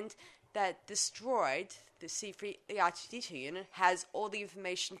 and that this droid, the R2-D2 unit, has all the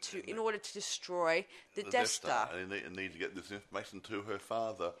information in order to destroy the Death Star. And he needs to get this information to her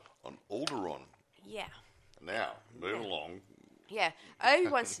father on Alderaan. Yeah. Now, move along. Yeah,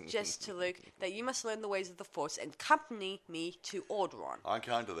 Obi-Wan suggests to Luke that you must learn the ways of the Force and accompany me to Alderaan. I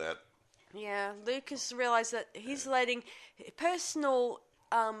came to that. Yeah, Luke has realized that he's letting personal,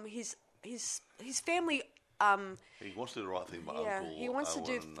 his family, He wants to do the right thing by yeah, Uncle he wants to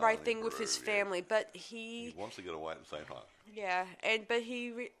do Owen the right and thing with his Beru, yeah. family, but He wants to get away at the same time. yeah,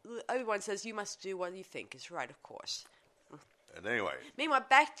 Obi-Wan says you must do what you think is right, of course. And anyway, Meanwhile,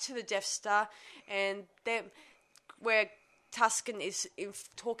 back to the Death Star, and where Tusken is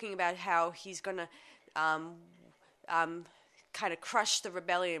talking about how he's gonna kind of crush the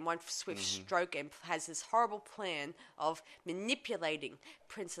rebellion in one swift stroke, and has this horrible plan of manipulating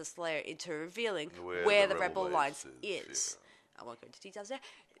Princess Leia into revealing where the rebel lines is. I won't go into details there.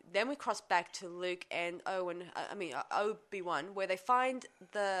 Then we cross back to Luke and Obi-Wan, where they find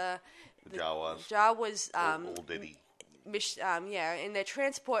the Jawas all deady. and their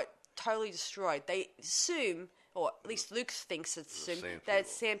transport totally destroyed. They assume, or at least Luke thinks it's assumed, that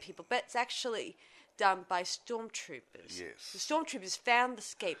it's sand people, but it's actually done by stormtroopers. Yes. The stormtroopers found the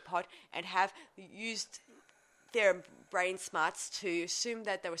escape pod and have used their brain smarts to assume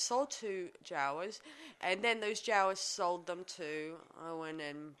that they were sold to Jawas, and then those Jawas sold them to Owen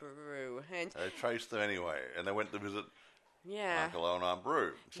and Beru. And They traced them anyway, and they went to visit yeah, Uncle Owen and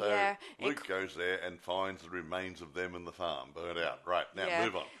Beru. So Yeah, Luke goes there and finds the remains of them in the farm, burnt out. Right, now yeah.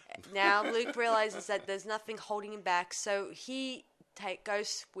 move on. Now Luke realizes that there's nothing holding him back, so he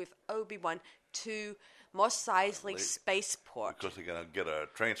goes with Obi-Wan to Mos Eisley Spaceport. Because they're going to get a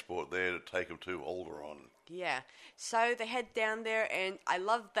transport there to take them to Alderaan. Yeah, so they head down there, and I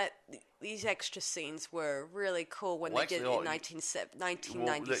love that these extra scenes were really cool when Well, they did it in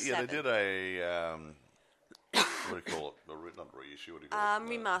 1997. Yeah, they did a, what do you call it? Not a reissue, what do you call it?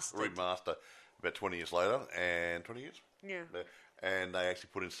 Remastered. Remaster about 20 years later, and 20 years? Yeah. And they actually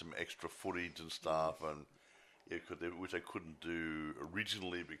put in some extra footage and stuff, and which they couldn't do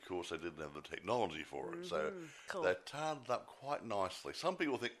originally because they didn't have the technology for it. So cool. they tidied up quite nicely. Some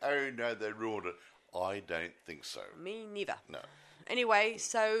people think, oh no, they ruined it. I don't think so. Me neither. No. Anyway,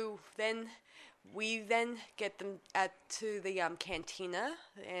 so then we get them to the cantina,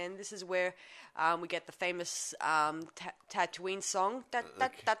 and this is where we get the famous Tatooine song. The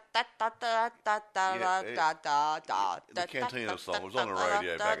Cantina song was on the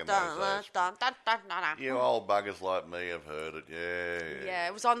radio back in those days. You old buggers like me have heard it, yeah. Yeah,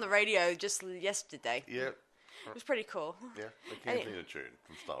 it was on the radio just yesterday. Yeah, It was pretty cool. yeah, the Cantina tune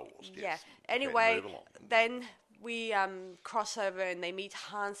from Star Wars. Yeah. Yes. Anyway, Okay, move along. then we cross over and they meet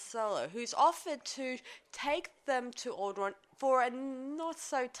Han Solo, who's offered to take them to Alderaan for a not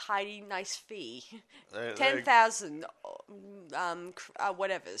so tidy, nice fee, 10,000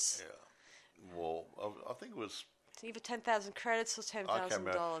 whatevers. Yeah. Well, I think it was. It's either 10,000 credits or $10,000. I'm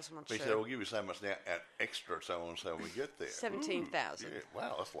not He sure. said, "We'll give you so much now at extra, so on, so we get there." 17,000. Yeah,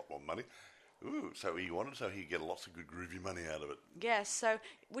 wow, that's a lot more money. Ooh, so he wanted, so he'd get lots of good groovy money out of it. Yeah, so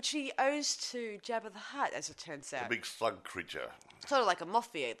which he owes to Jabba the Hutt, as it turns out. A big slug creature. Sort of like a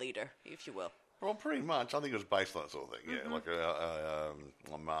mafia leader, if you will. Well, pretty much. I think it was based on that sort of thing. Yeah, like a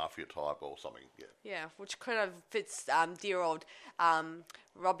mafia type or something. Yeah. Yeah, which kind of fits dear old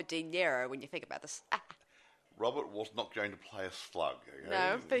Robert De Niro when you think about this. Robert was not going to play a slug. Okay?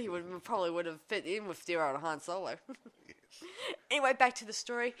 No, but he probably would have fit in with dear old Han Solo. Anyway, back to the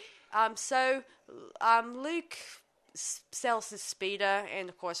story. So Luke sells his speeder, and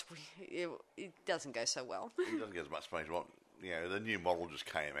of course it doesn't go so well. He doesn't get as much money as what. You know, the new model just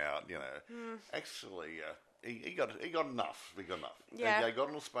came out. You know, actually, he got enough. He got enough. Yeah. They got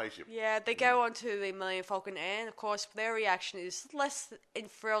on a spaceship. Yeah, they go onto the Millennium Falcon, and of course their reaction is less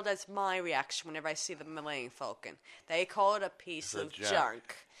enthralled as my reaction whenever I see the Millennium Falcon. They call it a piece of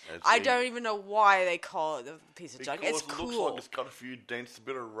junk. I don't even know why they call it a piece of junk. It's cool. It looks like it's got a few dents, a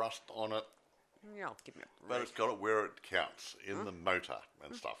bit of rust on it. Yeah, give me a break. But it's got it where it counts, in the motor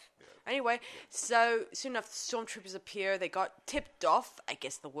and stuff. Yeah. Anyway, so soon enough the stormtroopers appear. They got tipped off, I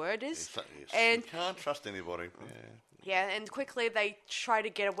guess the word is. Yes, and you can't trust anybody. yeah, and quickly they try to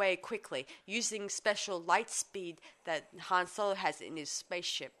get away quickly using special light speed that Han Solo has in his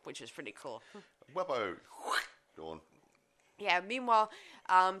spaceship, which is pretty cool. Webbo. Go on. Yeah, meanwhile,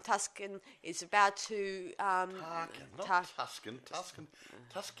 Tusken is about to... Tusken.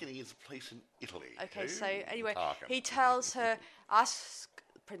 Tuscany is a place in Italy. Okay, so anyway, Tarkin. he tells her, ask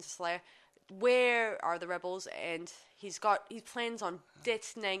Princess Leia, where are the rebels? And he plans on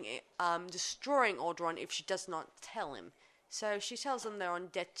destroying Alderaan if she does not tell him. So she tells him they're on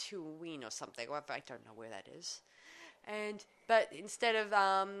Tatooine or something. Well, I don't know where that is. But instead of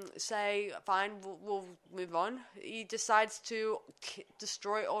say, fine, we'll move on, he decides to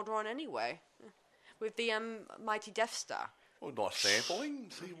destroy Alderaan anyway with the mighty Death Star. Well, nice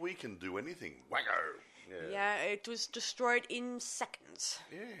sampling. See, we can do anything. Wacko. Yeah, it was destroyed in seconds.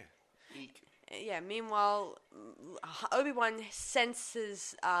 Yeah. Eek. Yeah, meanwhile, Obi-Wan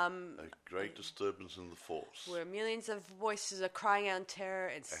senses A great disturbance in the Force. where millions of voices are crying out in terror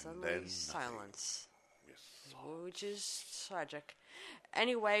and then suddenly nothing. silence. Yes. Which is tragic.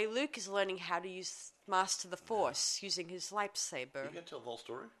 Anyway, Luke is learning how to master the Force using his lightsaber. You can tell the whole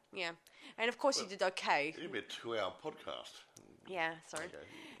story? Yeah. And of course he did okay. It'll be a 2-hour podcast. Yeah, sorry. Okay.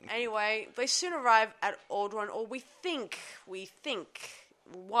 Anyway, they soon arrive at Alderaan, or we think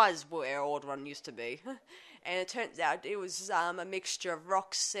was where Alderaan used to be. And it turns out it was a mixture of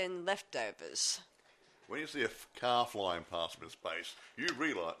rocks and leftovers. When you see a car flying past in space, you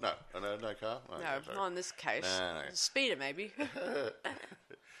realise... No car? No, not in this case. No. Speeder, maybe.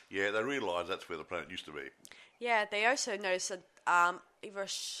 Yeah, they realise that's where the planet used to be. Yeah, they also noticed that either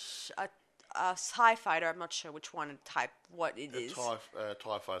a TIE fighter, I'm not sure which one type, what it is. TIE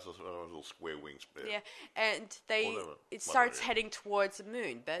fighter, little square wings. Yeah, and it starts Whatever. heading towards the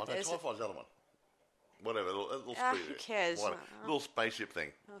moon, but TIE fighter's the other one. Whatever, little who cares? Little spaceship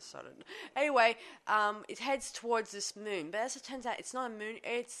thing. Oh, sorry. Anyway, it heads towards this moon, but as it turns out, it's not a moon,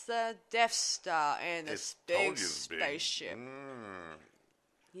 it's the Death Star and this big spaceship.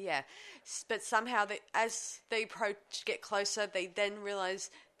 Yeah, but somehow, as they get closer, they then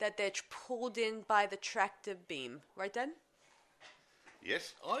realize that they're pulled in by the tractor beam. Right, Dan?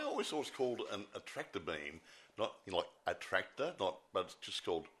 Yes, I always thought it was called a tractor beam, not like a tractor, but it's just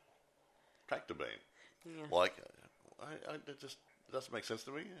called tractor beam. Yeah. Like, it just doesn't make sense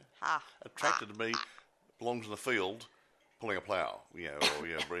to me. Ha. A tractor to me belongs in the field pulling a plough,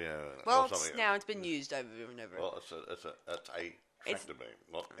 Well, or something. now it's been used over and over. Well, it's a tractor beam,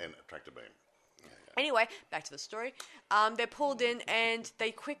 not an tractor beam. Anyway, back to the story. They're pulled in, and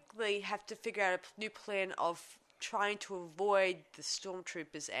they quickly have to figure out a new plan of trying to avoid the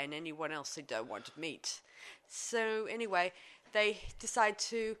stormtroopers and anyone else they don't want to meet. So anyway, they decide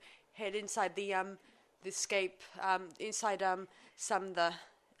to head inside the escape, inside some of the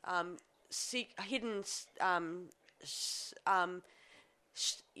hidden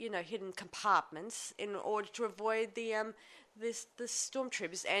hidden compartments in order to avoid the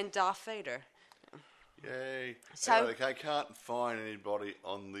stormtroopers and Darth Vader. Yay. So- Anyway, they can't find anybody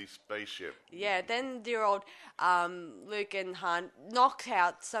on the spaceship. Yeah, then dear old Luke and Han knock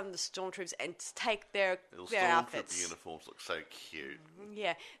out some of the stormtroopers and take their Little outfits. stormtrooper uniforms look so cute.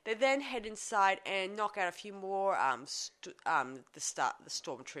 Yeah, they then head inside and knock out a few more the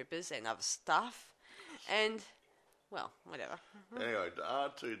stormtroopers and other stuff, and well, whatever. Anyway,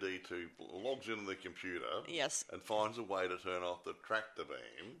 R2D2 logs into the computer Yes. and finds a way to turn off the tractor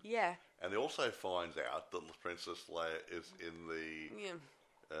beam. Yeah, And he also finds out that Princess Leia is in the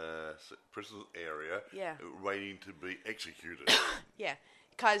yeah, prison area Yeah. waiting to be executed. yeah.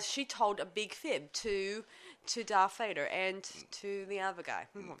 Because she told a big fib to Darth Vader and to the other guy.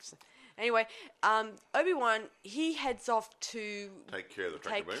 Anyway, Obi-Wan, he heads off to Take care of the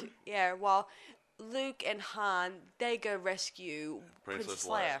tractor beam. Yeah, while Luke and Han, they go rescue Princess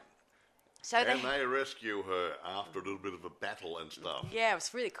Leia. So And they rescue her after a little bit of a battle and stuff. yeah, it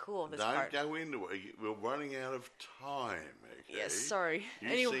was really cool, this Don't part. go into it. We're running out of time, okay? Yes, sorry. You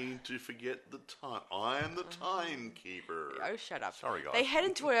Anyway- seem to forget the time. I am the timekeeper. Oh, shut up. Sorry, guys. They head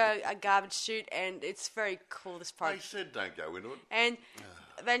into a garbage chute, and it's very cool, this part. I said don't go into it. And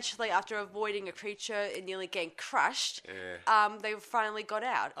eventually, after avoiding a creature and nearly getting crushed, Yeah. they finally got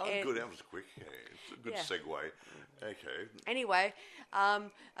out. Oh, and good. That was quick. Yeah, it's a good Yeah. segue. Okay. Anyway,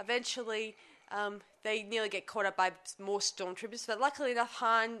 eventually, they nearly get caught up by more stormtroopers, but luckily enough,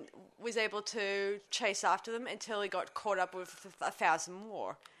 Han was able to chase after them until he got caught up with 1,000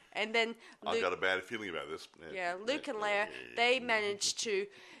 more. And then I've Luke, got a bad feeling about this. yeah, Luke and Leia, they managed to,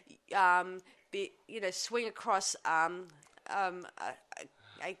 swing across a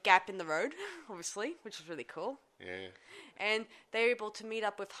gap in the road, obviously, which is really cool. Yeah. And they're able to meet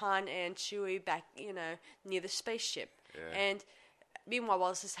up with Han and Chewie back, near the spaceship. Yeah. And meanwhile, while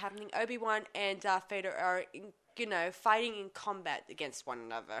this is happening, Obi-Wan and Darth Vader are, fighting in combat against one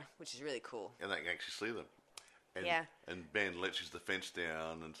another, which is really cool. And they can actually see them. And, Yeah. And Ben lets his defense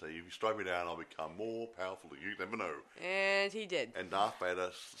down and say, if you strike me down, I'll become more powerful than you. Never know. And he did. And Darth Vader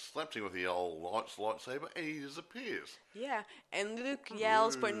slaps him with the old lightsaber and he disappears. Yeah. And Luke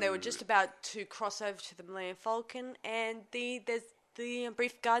yells when they were just about to cross over to the Millennium Falcon, and there's the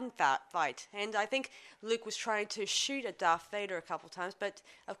brief gun fight. And I think Luke was trying to shoot at Darth Vader a couple times, but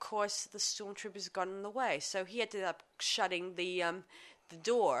of course the stormtroopers got in the way, so he ended up shutting the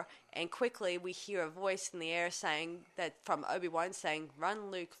door. And quickly we hear a voice in the air saying that from Obi-Wan saying,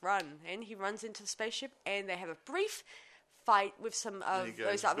 "Run, Luke, run!" And he runs into the spaceship, and they have a brief fight with some And of he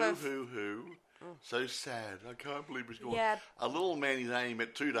goes, those other. hoo. So sad. I can't believe he's gone. Yeah. A little man he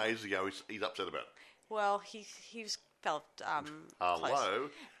met 2 days ago, he's upset about it. Well, he felt close. Hello?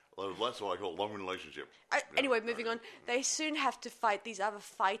 Well, that's what I call a long relationship. Anyway, moving on. They soon have to fight these other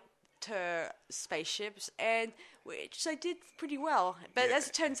fighter spaceships, and which they did pretty well. But Yeah. as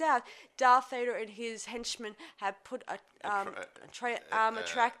it turns out, Darth Vader and his henchmen have put a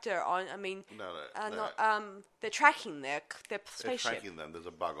tractor on. I mean, No. they're tracking their They're spaceship. tracking them. There's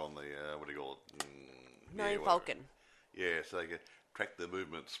a bug on the, what do you call it? Millennium whatever. Falcon. Yeah, so they can track their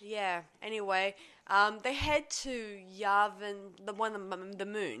movements. Yeah. Anyway, they head to Yavin, one of the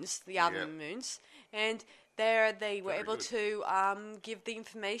moons, the Yavin moons, and there they were Very able good. to give the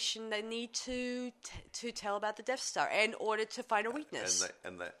information they need to tell about the Death Star in order to find a weakness.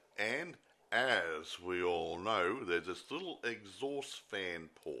 And as we all know, there's this little exhaust fan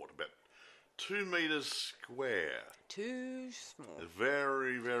port about 2 meters square. Too small.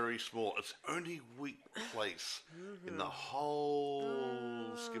 Very, very small. It's the only weak place in the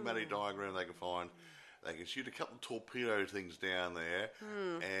whole schematic diagram they can find. They can shoot a couple of torpedo things down there,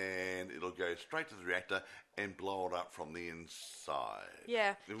 and it'll go straight to the reactor and blow it up from the inside.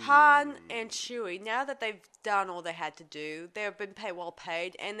 Yeah, Han and Chewie, now that they've done all they had to do, they've been well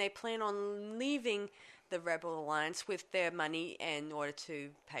paid, and they plan on leaving the Rebel Alliance with their money in order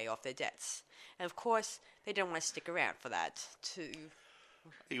to pay off their debts. And of course, they don't want to stick around for that.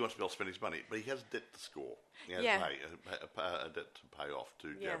 He wants to be able to spend his money, but he has debt to score. He has Yeah. a debt to pay off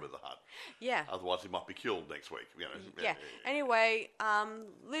to Yeah. Jabba the Hutt. Yeah. Otherwise, he might be killed next week. Yeah. Anyway,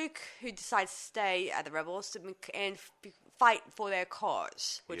 Luke, who decides to stay at the Rebels and fight for their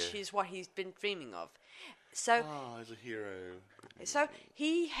cause, which Yeah. is what he's been dreaming of. So, Oh, he's a hero. so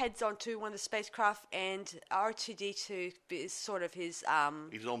he heads onto one of the spacecraft, and R2D2 is sort of his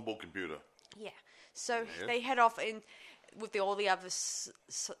He's an onboard computer. Yeah. So Yeah. they head off in with all the other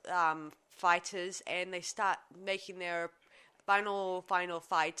fighters, and they start making their final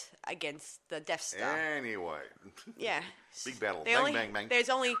fight against the Death Star. Anyway. Yeah. Big battle. They Bang, only, bang, bang.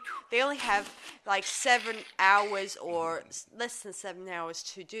 They only have like 7 hours or less than 7 hours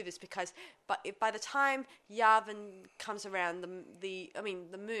to do this because, by the time Yavin comes around the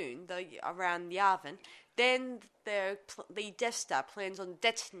moon, around Yavin, then the Death Star plans on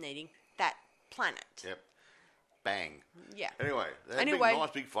detonating that planet. Yep. Bang. Yeah. Anyway, there's a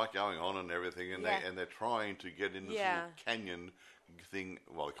nice big fight going on and everything, and they're trying to get in this little canyon thing.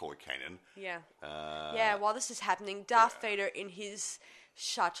 Well, they call it canyon. Yeah. While this is happening, Darth Vader in his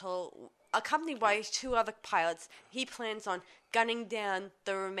shuttle, accompanied by 2 other pilots, he plans on gunning down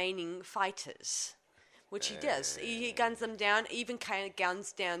the remaining fighters. Which he does. He guns them down, even kind of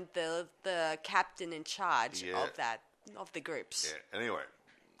guns down the captain in charge of the groups. Yeah. Anyway,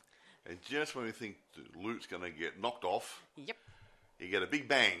 and just when we think Luke's going to get knocked off, yep, you get a big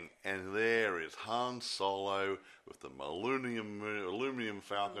bang, and there is Han Solo with the aluminum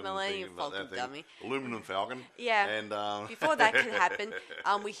Falcon. Aluminum Falcon. Yeah. And before that can happen,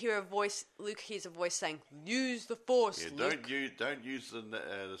 we hear a voice. Luke hears a voice saying, "Use the Force." Yeah, Luke. don't use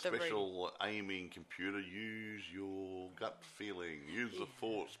the special aiming computer. Use your gut feeling. Use the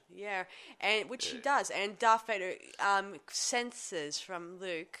Force. Yeah, and which he does. And Darth Vader senses from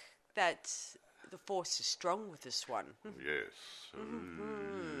Luke that the Force is strong with this one. Yes.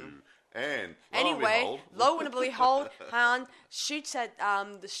 And lo and behold, Han shoots at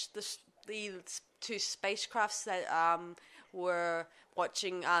the 2 spacecrafts that were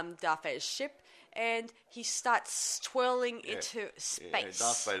watching Darth Vader's ship, and he starts twirling into space. Yeah,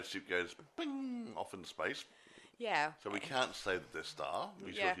 Darth Vader's ship goes bing off in space. Yeah. So we can't say that they're star.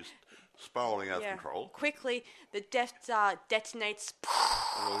 He's spiraling out of control. Quickly, the Death Star detonates.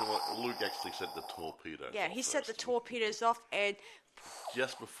 Luke actually set the torpedoes off. Yeah, he set the torpedoes off, and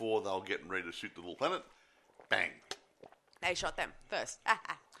just before they were getting ready to shoot the little planet, bang. They shot them first.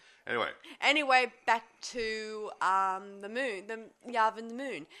 Anyway, back to the moon, the Yavin the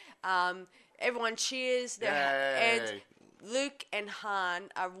moon. Everyone cheers, and Luke and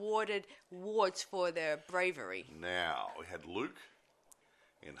Han are awarded awards for their bravery. Now, we had Luke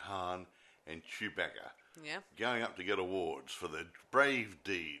and Han and Chewbacca going up to get awards for their brave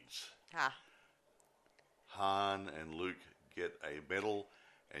deeds. Han and Luke get a medal,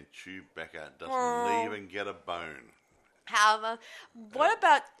 and Chewbacca doesn't even get a bone. However, what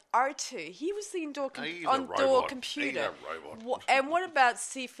about R2? He was the indoor computer. He's a robot. And what about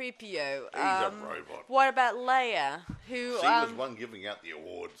C-3PO? He's a robot. What about Leia? Who she was one giving out the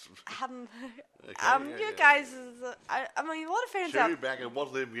awards. You guys, a lot of fans out. Chewbacca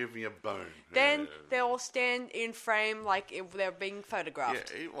wasn't even giving a bone. Then they all stand in frame like if they're being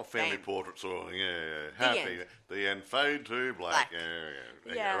photographed. Yeah, well, family portraits or happy. The end. Fade to black.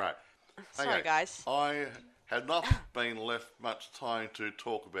 Yeah. Right. Sorry, guys. I had not been left much time to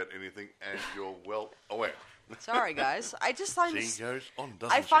talk about anything, as you're well aware. Sorry, guys. I just find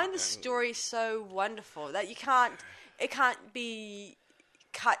I find the story so wonderful that it can't be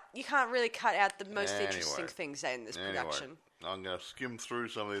cut. You can't really cut out the most interesting things in this production. I'm going to skim through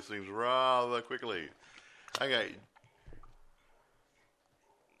some of these things rather quickly. Okay.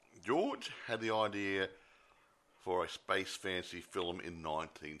 George had the idea for a space fantasy film in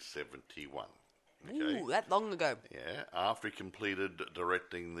 1971. Okay. Ooh, that long ago. Yeah, after he completed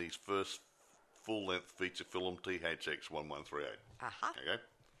directing his first full-length feature film, THX 1138. Okay.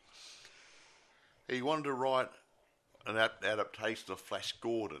 He wanted to write an adaptation of Flash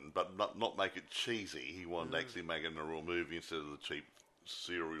Gordon, but not make it cheesy. He wanted to actually make it a real movie instead of the cheap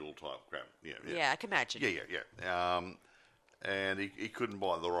serial type crap. Yeah, I can imagine. Yeah. And he couldn't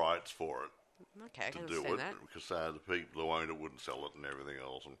buy the rights for it. Okay, I can do understand it that. because the people who owned it wouldn't sell it and everything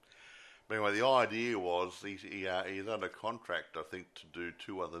else. But anyway, the idea was he's under contract, I think, to do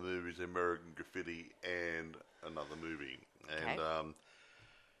 2 other movies, American Graffiti and another movie. And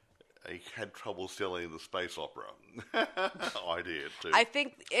he had trouble selling the space opera idea too. I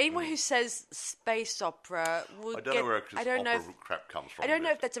think anyone who says space opera would I don't know where opera crap comes from. I don't know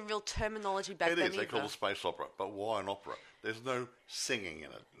if that's a real terminology back then. It is. They call it space opera, but why an opera? There's no singing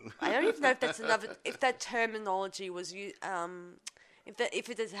in it. I don't even know if if that terminology was if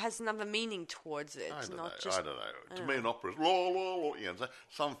it has another meaning towards it. I don't know. To me, an opera is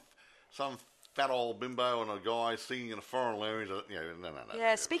some fat old bimbo and a guy singing in a foreign language. No.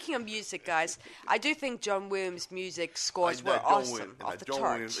 Yeah, speaking of music, guys, I do think John Williams' music scores were awesome, off the John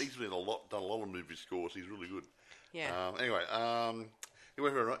charts. Williams, he's done a lot of movie scores. He's really good. Yeah. Anyway, he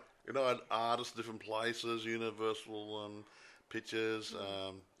went for had artists, different places, Universal Pictures.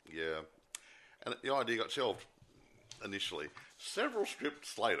 And the idea got shelved initially. Several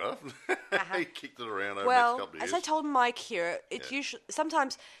scripts later, he kicked it around over the next Well, couple of as years. I told Mike here, it usually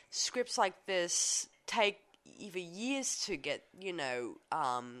sometimes scripts like this take even years to get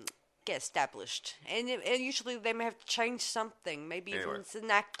get established, and usually they may have to change something. Maybe even it's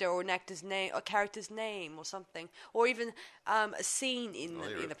an actor or an actor's name, or character's name, or something, or even a scene in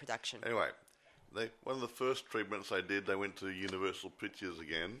the production. Anyway, one of the first treatments they did, they went to Universal Pictures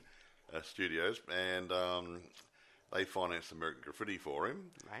again, Studios, and they financed American Graffiti for him.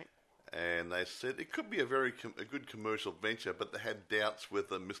 Right. And they said it could be a good commercial venture, but they had doubts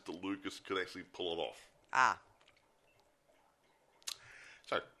whether Mr. Lucas could actually pull it off. Ah.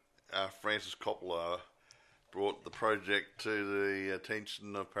 So, Francis Coppola brought the project to the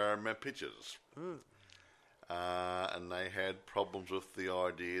attention of Paramount Pictures. And they had problems with the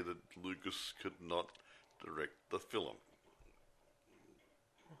idea that Lucas could not direct the film.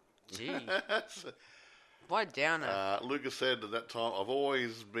 Gee. What a downer. Lucas said at that time, I've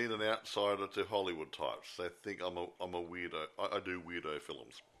always been an outsider to Hollywood types. They think I'm a weirdo. I do weirdo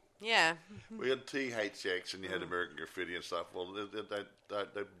films. Yeah. We had THX and you had American Graffiti and stuff. Well,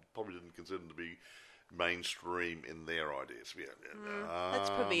 they probably didn't consider them to be mainstream in their ideas. Yeah. That's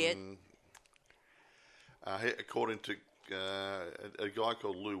probably it. According to a guy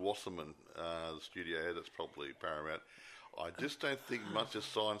called Lou Wasserman, the studio head, that's probably Paramount, I just don't think much of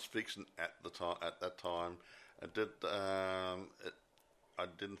science fiction at that time. I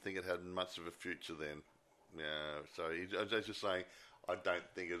didn't think it had much of a future then. Yeah, so I was just saying, I don't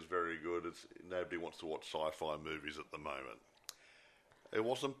think it's very good. Nobody wants to watch sci-fi movies at the moment. It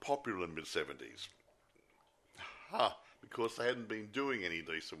wasn't popular in the mid-70s. Because they hadn't been doing any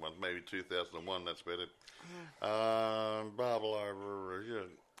decent ones. Maybe 2001, that's better. Blah, blah, blah, yeah.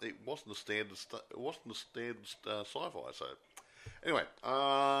 It wasn't a standard sci-fi. So, anyway.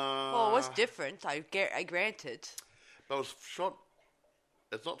 Well, it was different. I granted. But it was shot.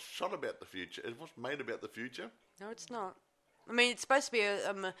 It's not shot about the future. It was made about the future. No, it's not. I mean, it's supposed to be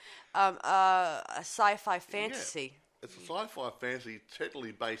a sci-fi fantasy. Yeah. It's a sci-fi fantasy,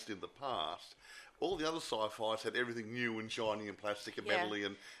 totally based in the past. All the other sci-fis had everything new and shiny and plastic and metally,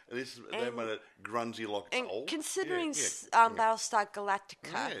 and they made it grungy like it's old. Considering Battlestar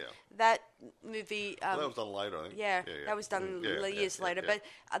Galactica, that movie... well, that was done later, I think. Yeah, that was done years later. But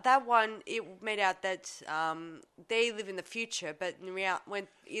that one, it made out that they live in the future, but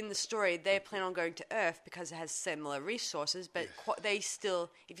in the story, they plan on going to Earth because it has similar resources, but they still...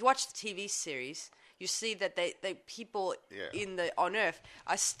 If you watch the TV series, you see that they people on Earth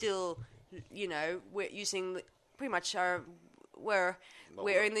are still... we're using pretty much we're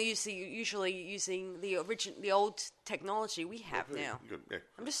usually using the old technology we have now. Good, yeah.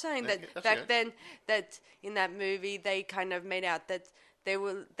 I'm just saying that back then, that in that movie they kind of made out that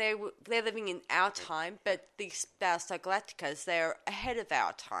they're living in our time, but these Battlestar Galacticas, they're ahead of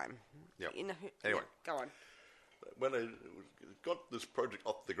our time. Yeah. Anyway, go on. When they got this project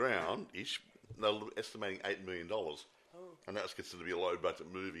off the ground, they were estimating $8 million. And that was considered to be a low-budget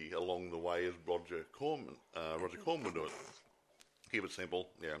movie along the way as Roger Corman would do it. Keep it simple,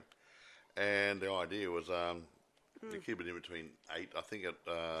 yeah. And the idea was to keep it in between 8. I think it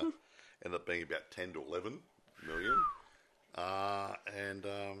ended up being about 10 to 11 million. And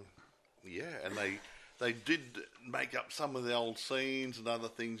they did make up some of the old scenes and other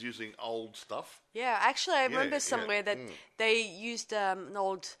things using old stuff. Yeah, actually, I remember somewhere that they used an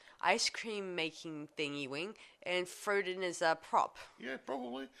old ice cream making thingy wing and threw it in as a prop. Yeah,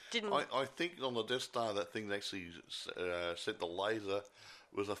 probably. I think on the Death Star, that thing that actually sent the laser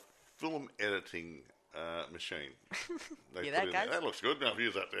was a film editing machine. That looks good. Now, if you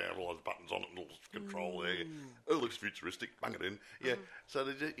use that to have all those buttons on it and all this control there. Oh, it looks futuristic. Bung it in. Yeah. So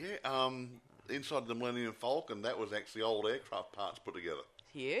they did, inside the Millennium Falcon, that was actually old aircraft parts put together.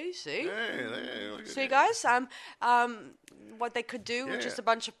 Yeah, you see. Yeah. See, guys, what they could do with just a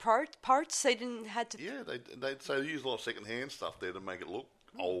bunch of parts, they didn't have to... Yeah, they used a lot of second-hand stuff there to make it look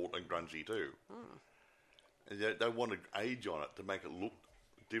old and grungy too. And they wanted age on it to make it look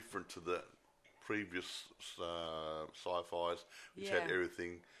different to the previous sci-fis, which had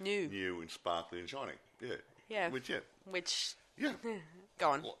everything new and sparkly and shining. Yeah. Which... Yeah.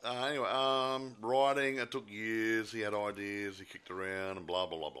 Go on. Anyway, writing, it took years. He had ideas, he kicked around and blah,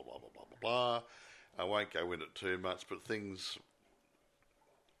 blah, blah, blah, blah, blah, blah, blah. I won't go into it too much, but things...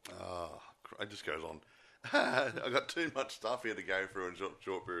 it just goes on. I've got too much stuff here to go through in a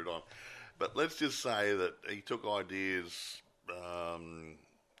short period of time. But let's just say that he took ideas...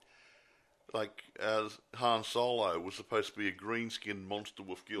 like Han Solo was supposed to be a green-skinned monster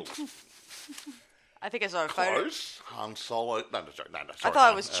with gills. I think I saw a photo. Close. Han Solo. No, sorry. I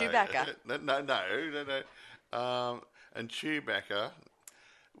thought it was Chewbacca. No. and Chewbacca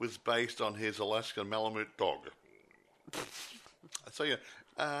was based on his Alaskan Malamute dog. So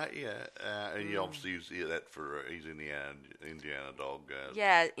and he obviously used that for his Indiana dog.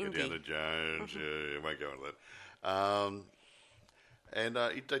 Indiana Jones. I won't go into that. And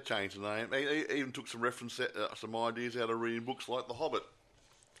they changed the name. He even took some some ideas out of reading books like The Hobbit.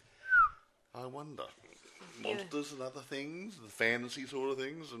 I wonder. Monsters and other things, the fantasy sort of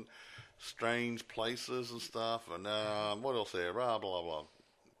things, and strange places and stuff, and what else there? Blah, blah, blah.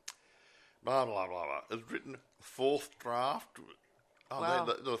 Blah, blah, blah, blah. It's written fourth draft. Oh, Wow.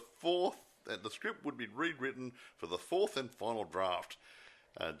 The fourth, the script would be rewritten for the fourth and final draft,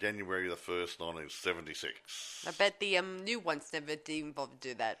 January the 1st, 1976. I bet the new ones never did involve to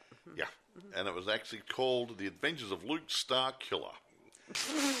do that. Yeah, and it was actually called The Adventures of Luke Starkiller.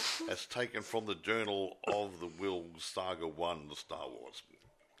 As taken from the Journal of the Wills Saga 1, the Star Wars.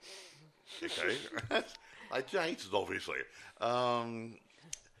 Okay. I changed it, obviously. Don't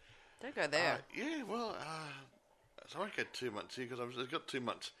go there. So I won't get too much here, because I've got too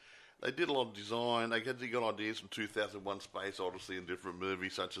much. They did a lot of design. They got ideas from 2001 Space Odyssey and different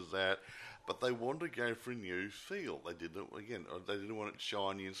movies such as that. But they wanted to go for a new feel. They didn't want it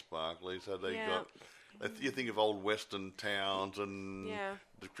shiny and sparkly, so they got... You think of old western towns and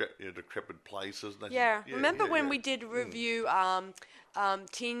decrepit places. Remember when we did review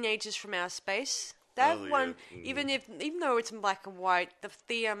Teenagers from Outer Space? That one, even though it's in black and white,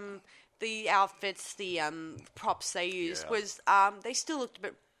 the outfits, the props they used was they still looked a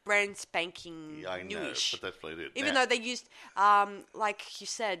bit brand spanking newish. But that's what they did. Even though they used, like you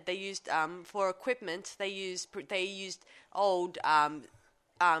said, they used for equipment, they used old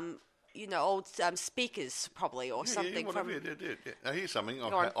old speakers probably or something. Now here's something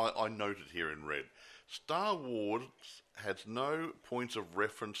I noted here in red. Star Wars has no points of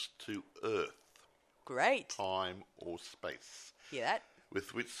reference to Earth. Great. Time or space. Hear that?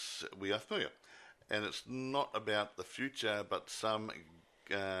 With which we are familiar. And it's not about the future, but some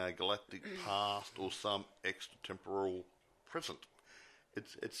galactic past or some extratemporal present.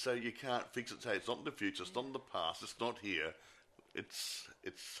 It's so you can't fix it. Say it's not in the future, it's not in the past, it's not here. It's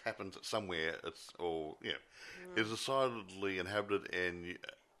happened somewhere. It's decidedly inhabited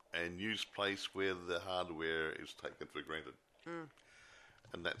and used place where the hardware is taken for granted,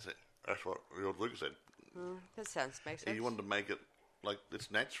 and that's it. That's what George Lucas said. That makes sense. He wanted to make it like it's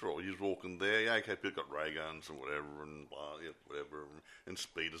natural. You're walking there. Yeah, okay, people got ray guns and whatever, and whatever, and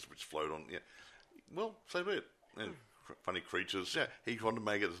speeders which float on. Yeah, well, so be it. And funny creatures. Yeah, he wanted to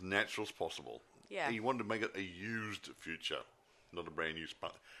make it as natural as possible. Yeah, he wanted to make it a used future. Not a brand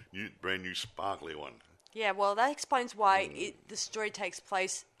new sparkly one. Yeah, well, that explains why the story takes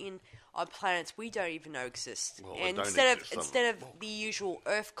place on planets we don't even know exist, and instead of the usual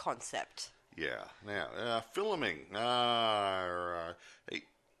Earth concept. Yeah. Now, filming.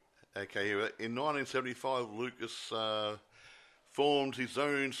 Okay, in 1975, Lucas formed his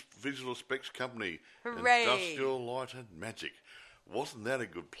own visual effects company, Hooray! Industrial Light and Magic. Wasn't that a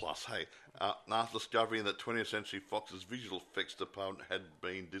good plus, hey? After discovering that 20th Century Fox's visual effects department had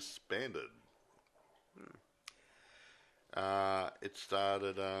been disbanded. It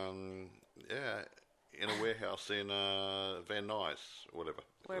started, in a warehouse in Van Nuys, whatever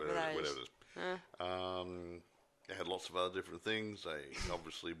it is. They had lots of other different things. They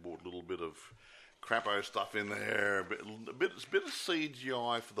obviously bought a little bit of crapo stuff in there, a bit of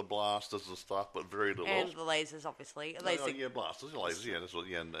CGI for the blasters and stuff, but very little. And the lasers, obviously. Blasters, lasers, that's what,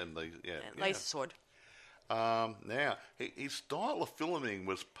 laser sword. Now, his style of filming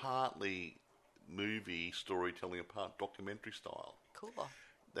was partly movie storytelling and part documentary style. Cool.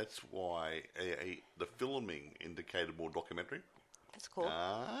 That's why the filming indicated more documentary. That's cool.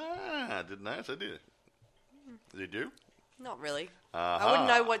 I didn't know, so did you? Did you? Not really. I wouldn't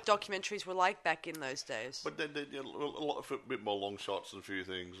know what documentaries were like back in those days. But a bit more long shots and a few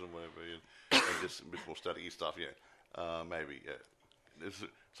things and whatever, and just a bit more staticky stuff, maybe,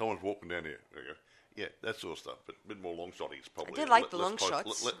 someone's walking down here. There you go. Yeah, that sort of stuff, but a bit more long shotties probably. I did like the long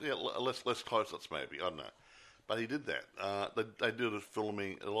shots. Less close-ups maybe, I don't know. But he did that. They did it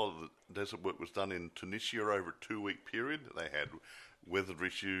filming, a lot of the desert work was done in Tunisia over a 2-week period. They had weather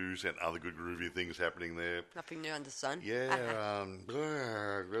issues and other good groovy things happening there. Nothing new under the sun. Yeah, I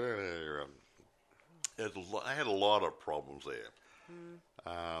had a lot of problems there.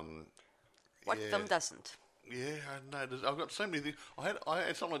 What film doesn't? Yeah, I know. I've got so many things. I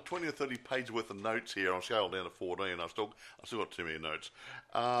had something like 20 or 30 pages worth of notes here. I'll scale down to 14. I've still got too many notes.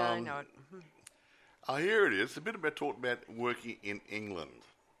 I know it. Here it is. A bit about talking about working in England.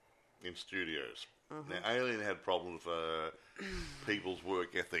 in studios. Now, Alien had problems for people's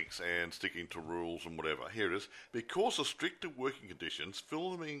work ethics and sticking to rules and whatever. Here it is. Because of stricter working conditions,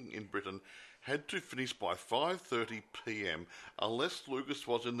 filming in Britain had to finish by 5:30 p.m. unless Lucas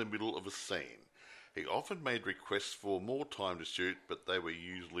was in the middle of a scene. He often made requests for more time to shoot, but they were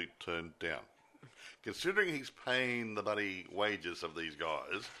usually turned down. Considering he's paying the bloody wages of these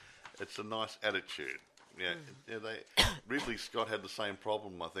guys, it's a nice attitude. Yeah, Ridley Scott had the same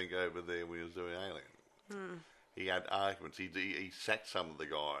problem, I think, over there when he was doing Alien. He had arguments. He sacked some of the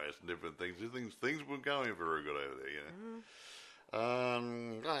guys and different things. Things weren't going very good over there, you know.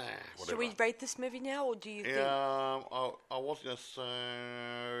 Whatever. Should we rate this movie now, or do you think... I was going to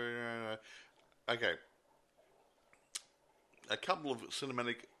say... Okay. A couple of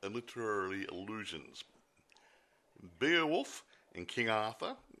cinematic and literary allusions. Beowulf and King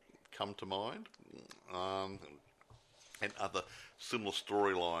Arthur come to mind. And other similar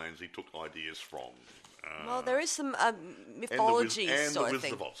storylines he took ideas from. Well, there is some mythology sort of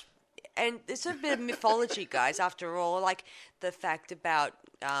thing. And there's a bit of mythology, guys, after all. Like the fact about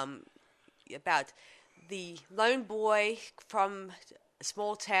the lone boy from a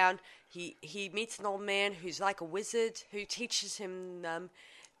small town. He meets an old man who's like a wizard who teaches him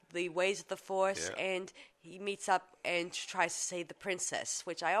the ways of the Force, and he meets up and tries to save the princess,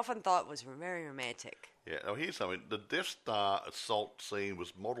 which I often thought was very romantic. Yeah, now here's something. The Death Star assault scene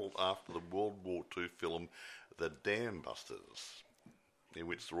was modelled after the World War II film The Dam Busters, in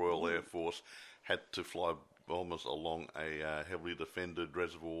which the Royal Air Force had to fly bombers along a heavily defended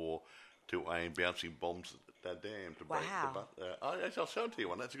reservoir to aim bouncing bombs at the dam to break the... I'll show it to you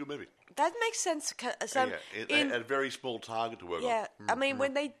one. That's a good movie. That makes sense. A very small target to work on. Yeah, I mean,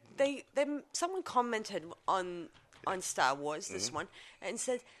 when someone commented on Star Wars, this one, and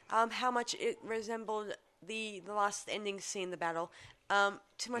said how much it resembled the last ending scene, the battle,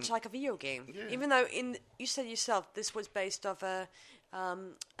 too much like a video game. Yeah. Even though you said yourself this was based off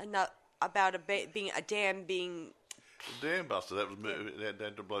about being a dam being. The Dam Buster, that was they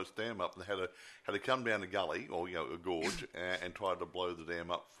had to blow this dam up, and they had to come down a gully or a gorge and try to blow the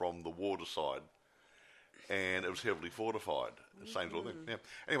dam up from the water side. And it was heavily fortified. The same sort of thing. Yeah.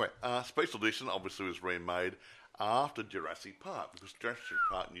 Anyway, Special Edition obviously was remade after Jurassic Park, because Jurassic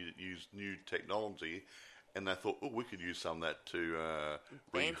Park used new technology, and they thought, we could use some of that to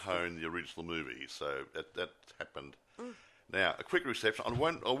re-hone the original movie. So that happened. Now, a quick reception. I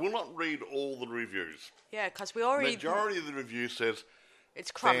will not read all the reviews. Yeah, because we already... The majority of the review says...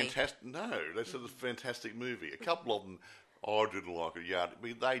 It's crummy. No, they said it's a fantastic movie. A couple of them, I didn't like it. Yeah,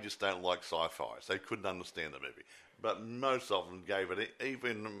 they just don't like sci-fi. So they couldn't understand the movie. But most of them gave it...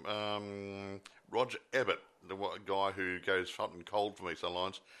 Even Roger Ebert, the guy who goes hot and cold for me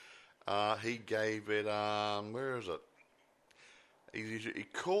sometimes, he gave it... where is it? He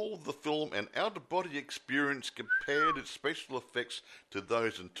called the film an out-of-body experience, compared its special effects to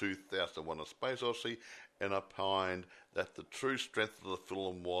those in 2001: A Space Odyssey, and opined that the true strength of the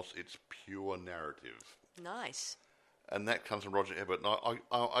film was its pure narrative. Nice. And that comes from Roger Ebert. And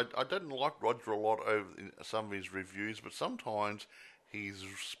I didn't like Roger a lot over some of his reviews, but sometimes he's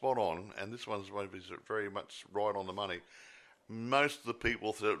spot on, and this one's very much right on the money. Most of the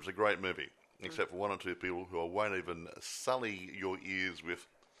people said it was a great movie, except for one or two people who I won't even sully your ears with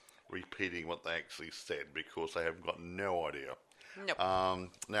repeating what they actually said, because they have got no idea. Nope.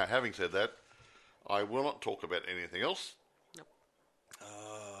 Now, having said that, I will not talk about anything else. Nope.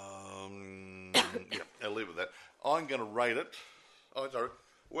 I'll leave it at that. I'm going to rate it. Oh, sorry.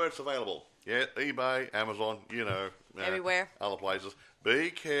 Where it's available. Yeah, eBay, Amazon, everywhere. Other places. Be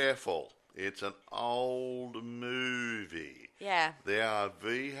careful. It's an old movie. Yeah. There are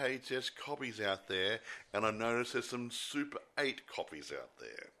VHS copies out there, and I noticed there's some Super 8 copies out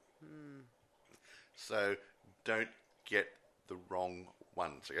there. So don't get the wrong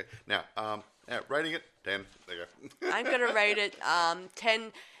ones. Okay. Now, rating it 10. There you go. I'm going to rate it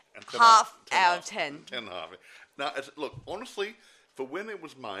 10 half out of 10. 10 half. Now, look, honestly, for when it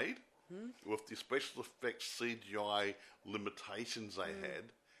was made, with the special effects CGI limitations they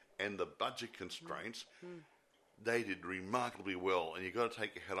had, and the budget constraints, they did remarkably well. And you've got to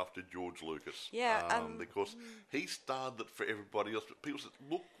take your hat off to George Lucas. Yeah. Because he started it for everybody else. But people said,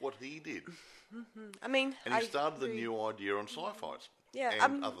 look what he did. I mean... And he started the new idea on sci-fis. Yeah,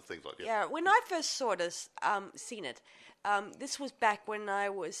 and other things like that. Yeah, when I first seen it, this was back when I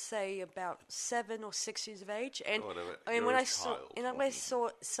was, say, about 7 or 6 years of age. And when I seen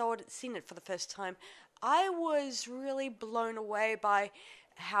it for the first time, I was really blown away by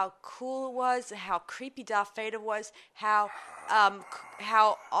how cool it was, how creepy Darth Vader was, how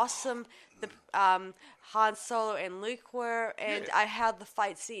awesome the Han Solo and Luke were, and Yeah. how the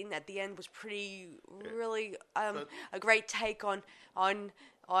fight scene at the end was pretty really But- a great take on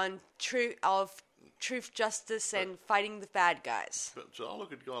truth, justice, and fighting the bad guys. But so I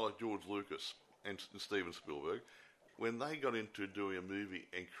look at a guy like George Lucas and Steven Spielberg, when they got into doing a movie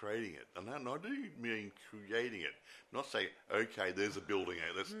and creating it, and I do mean creating it, not say, okay, there's a building,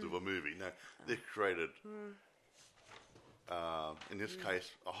 let's do a movie. No, they've created, in this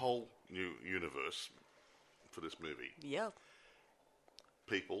case, a whole new universe for this movie. Yeah.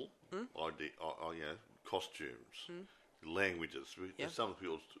 People, costumes, languages. Yeah. Some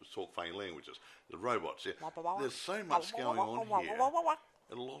people talk funny languages. The robots. Yeah. There's so much going on here, and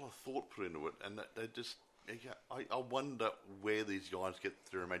a lot of thought put into it, and they just. I wonder where these guys get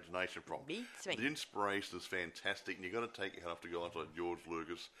their imagination from. Beats me. The inspiration is fantastic, and you've got to take your hat off to guys like George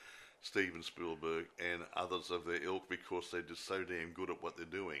Lucas, Steven Spielberg, and others of their ilk, because they're just so damn good at what they're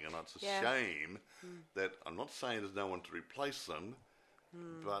doing. And it's a shame that, I'm not saying there's no one to replace them,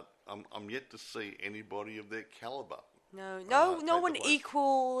 but I'm yet to see anybody of their caliber. No take one the place.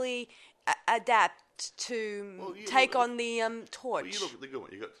 equally adapt to take on the torch. Well, you look at the good one.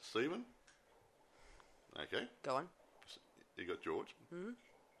 You got Steven. Okay. Go on. You got George.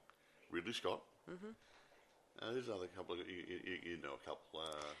 Ridley Scott. There's another couple. You know a couple.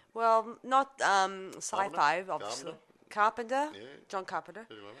 Well, not sci-fi, obviously. Carpenter. Yeah. John Carpenter.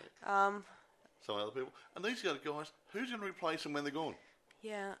 Some other people. And these other guys, who's going to replace them when they're gone?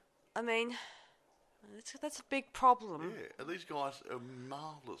 Yeah, I mean, that's a big problem. Yeah, and these guys are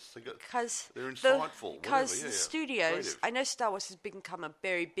marvellous. Because they're insightful. Because the studios, I know Star Wars has become a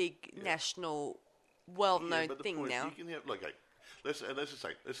very big national, well-known thing now. You can have, like, okay, let's just say,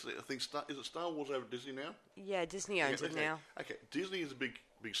 I think is it Star Wars over Disney now? Yeah, Disney owns it now. Okay, Disney is a big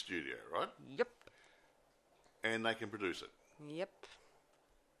studio, right? Yep. And they can produce it. Yep.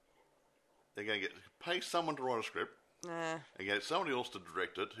 They're going to pay someone to write a script. And get somebody else to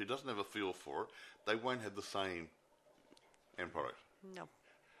direct it who doesn't have a feel for it. They won't have the same end product. No.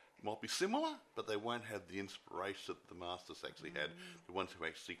 Might be similar, but they won't have the inspiration that the masters actually had, the ones who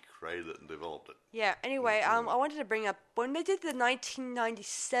actually created it and developed it. Yeah, anyway, I wanted to bring up, when they did the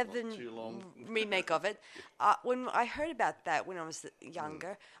 1997 Not too long. remake of it, when I heard about that when I was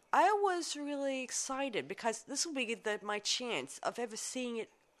younger, I was really excited because this will be my chance of ever seeing it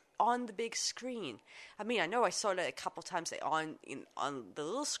on the big screen. I mean, I know I saw it a couple times on the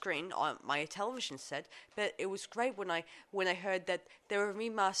little screen on my television set, but it was great when I heard that they were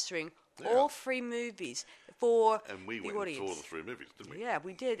remastering all 3 movies for And we the went audience. and saw the 3 movies, didn't we? Yeah,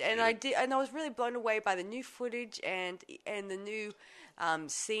 we did, and I did, and I was really blown away by the new footage and the new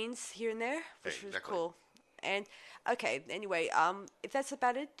scenes here and there, which was Exactly. cool. And okay, anyway, if that's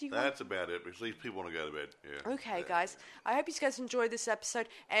about it, do you want? That's about it, because these people want to go to bed. Yeah. Okay, Yeah. guys, I hope you guys enjoyed this episode,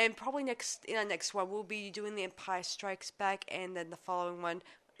 and probably in our next one we'll be doing The Empire Strikes Back, and then the following one,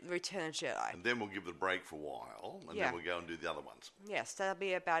 The Return of Jedi. And then we'll give the break for a while, and Yeah. then we'll go and do the other ones. Yes, that'll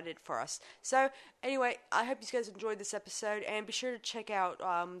be about it for us. So, anyway, I hope you guys enjoyed this episode, and be sure to check out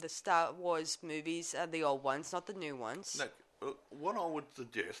the Star Wars movies, the old ones, not the new ones. No, what I would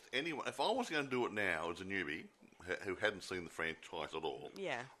suggest, anyone, if I was going to do it now as a newbie who hadn't seen the franchise at all,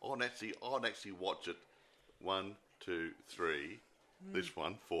 Yeah. I'd actually watch it 1, 2, 3, this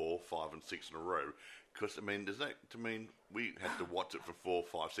one, 4, 5, and 6 in a row. Because I mean, we had to watch it for 4,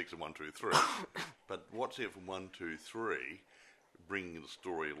 5, 6, and 1, 2, 3. But watching it from 1, 2, 3, bringing the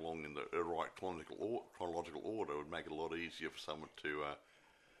story along in the right chronological order would make it a lot easier for someone to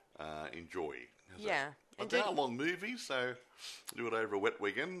enjoy. Yeah. But they are long movies, so do it over a wet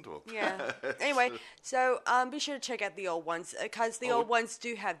weekend. Or Yeah. Anyway, so be sure to check out the old ones because the old ones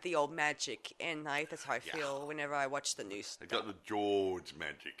do have the old magic, and that's how I feel whenever I watch the news. They got the George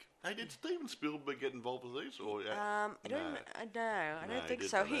magic. Hey, did Steven Spielberg get involved with these? Or I don't think he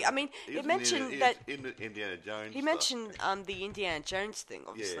so. didn't, He, no. I mean, He it was mentioned that in the Indiana Jones. he stuff. mentioned the Indiana Jones thing,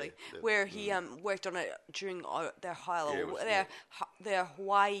 obviously, where he worked on it during their their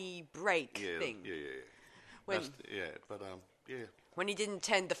Hawaii break thing. Yeah. When, When he didn't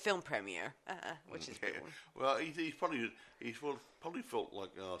attend the film premiere, which is cool. Well, he probably felt like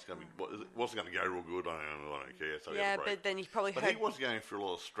it's going to be it wasn't going to go real good. I don't care. So Yeah, but then he probably But heard. he was going through a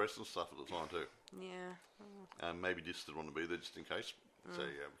lot of stress and stuff at the time too. Yeah. Maybe just didn't want to be there just in case. So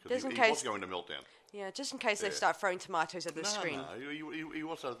Just because in he case- was going to meltdown. Yeah, just in case they start throwing tomatoes at the screen. No, he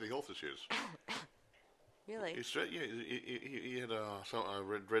was having health issues. Really? He had I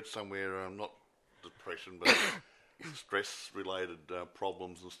read somewhere not depression, but stress-related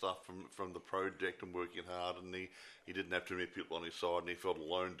problems and stuff from the project and working hard, and he didn't have too many people on his side, and he felt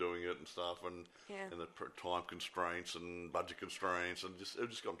alone doing it and stuff, and the time constraints and budget constraints, and it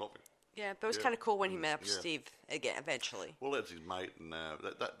just got on top of him. Yeah, but it was kind of cool when he met up with Steve again eventually. Well, that's his mate, and they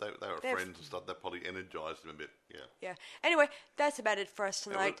were friends and stuff. That probably energized him a bit. Yeah. Anyway, that's about it for us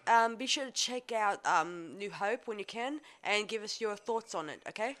tonight. Be sure to check out New Hope when you can, and give us your thoughts on it.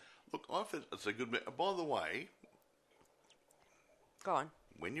 Okay? Look, I think it's a good. By the way, go on.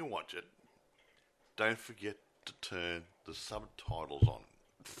 When you watch it, don't forget to turn the subtitles on.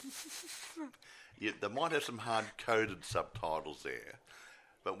 They might have some hard-coded subtitles there.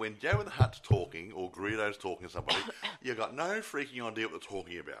 But when Jabba the Hutt's talking, or Greedo's talking to somebody, you've got no freaking idea what they're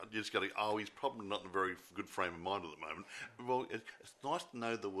talking about. You just go, he's probably not in a very good frame of mind at the moment. Well, it's nice to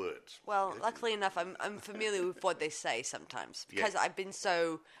know the words. Well, luckily enough, I'm familiar with what they say sometimes, because I've been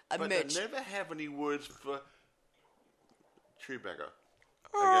so immersed. But they never have any words for Chewbacca.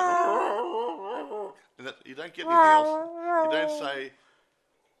 You don't get anything else. You don't say...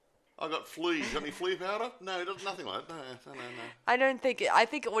 I got fleas. Got any flea powder? No, nothing like that. No. I don't think. I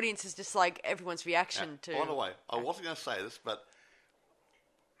think audience is just like everyone's reaction to. By the way, I wasn't going to say this, but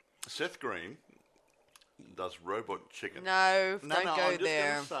Seth Green does Robot Chicken. No, don't go I'm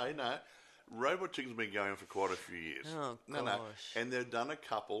there. just going to say Robot Chicken's been going on for quite a few years. Oh gosh. And they've done a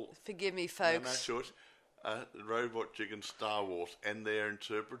couple. Forgive me, folks. Robot Chicken Star Wars, and their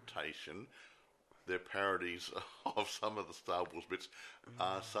interpretation. Their parodies of some of the Star Wars bits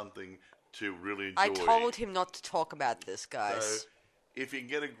are something to really enjoy. I told him not to talk about this, guys. So, if you can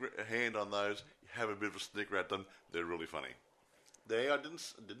get a hand on those, have a bit of a snicker at them. They're really funny. I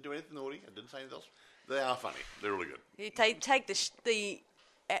didn't do anything naughty. I didn't say anything else. They are funny. They're really good. You take the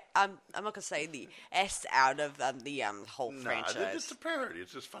I'm not gonna say the S out of the whole franchise. No, it's just a parody.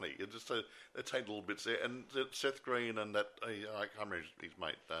 It's just funny. It's just they take little bits there, and Seth Green and that I can't remember his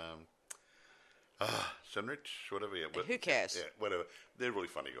mate. Senrich, whatever. Yeah, who cares? Yeah, whatever. They're really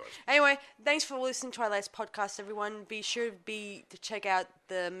funny guys. Anyway, thanks for listening to our latest podcast, everyone. Be sure to check out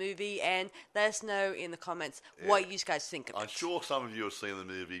the movie and let us know in the comments what you guys think of it. I'm sure some of you have seen the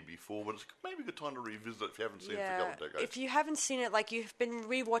movie before, but it's maybe a good time to revisit it if you haven't seen it for a couple of decades. If you haven't seen it, like you've been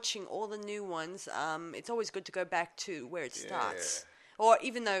rewatching all the new ones, it's always good to go back to where it starts. Or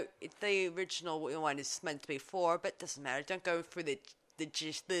even though the original one is meant to be 4, but it doesn't matter. Don't go through the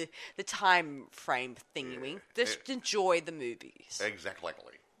time frame thingy. Just enjoy the movies. Exactly.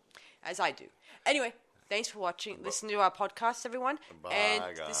 As I do. Anyway, thanks for watching. Listen to our podcast, everyone. Bye,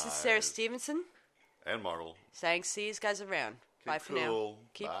 and guys. This is Sarah Stevenson. And Marl. Saying see you guys around. Bye for now.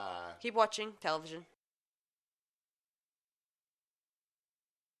 Bye. Keep watching television.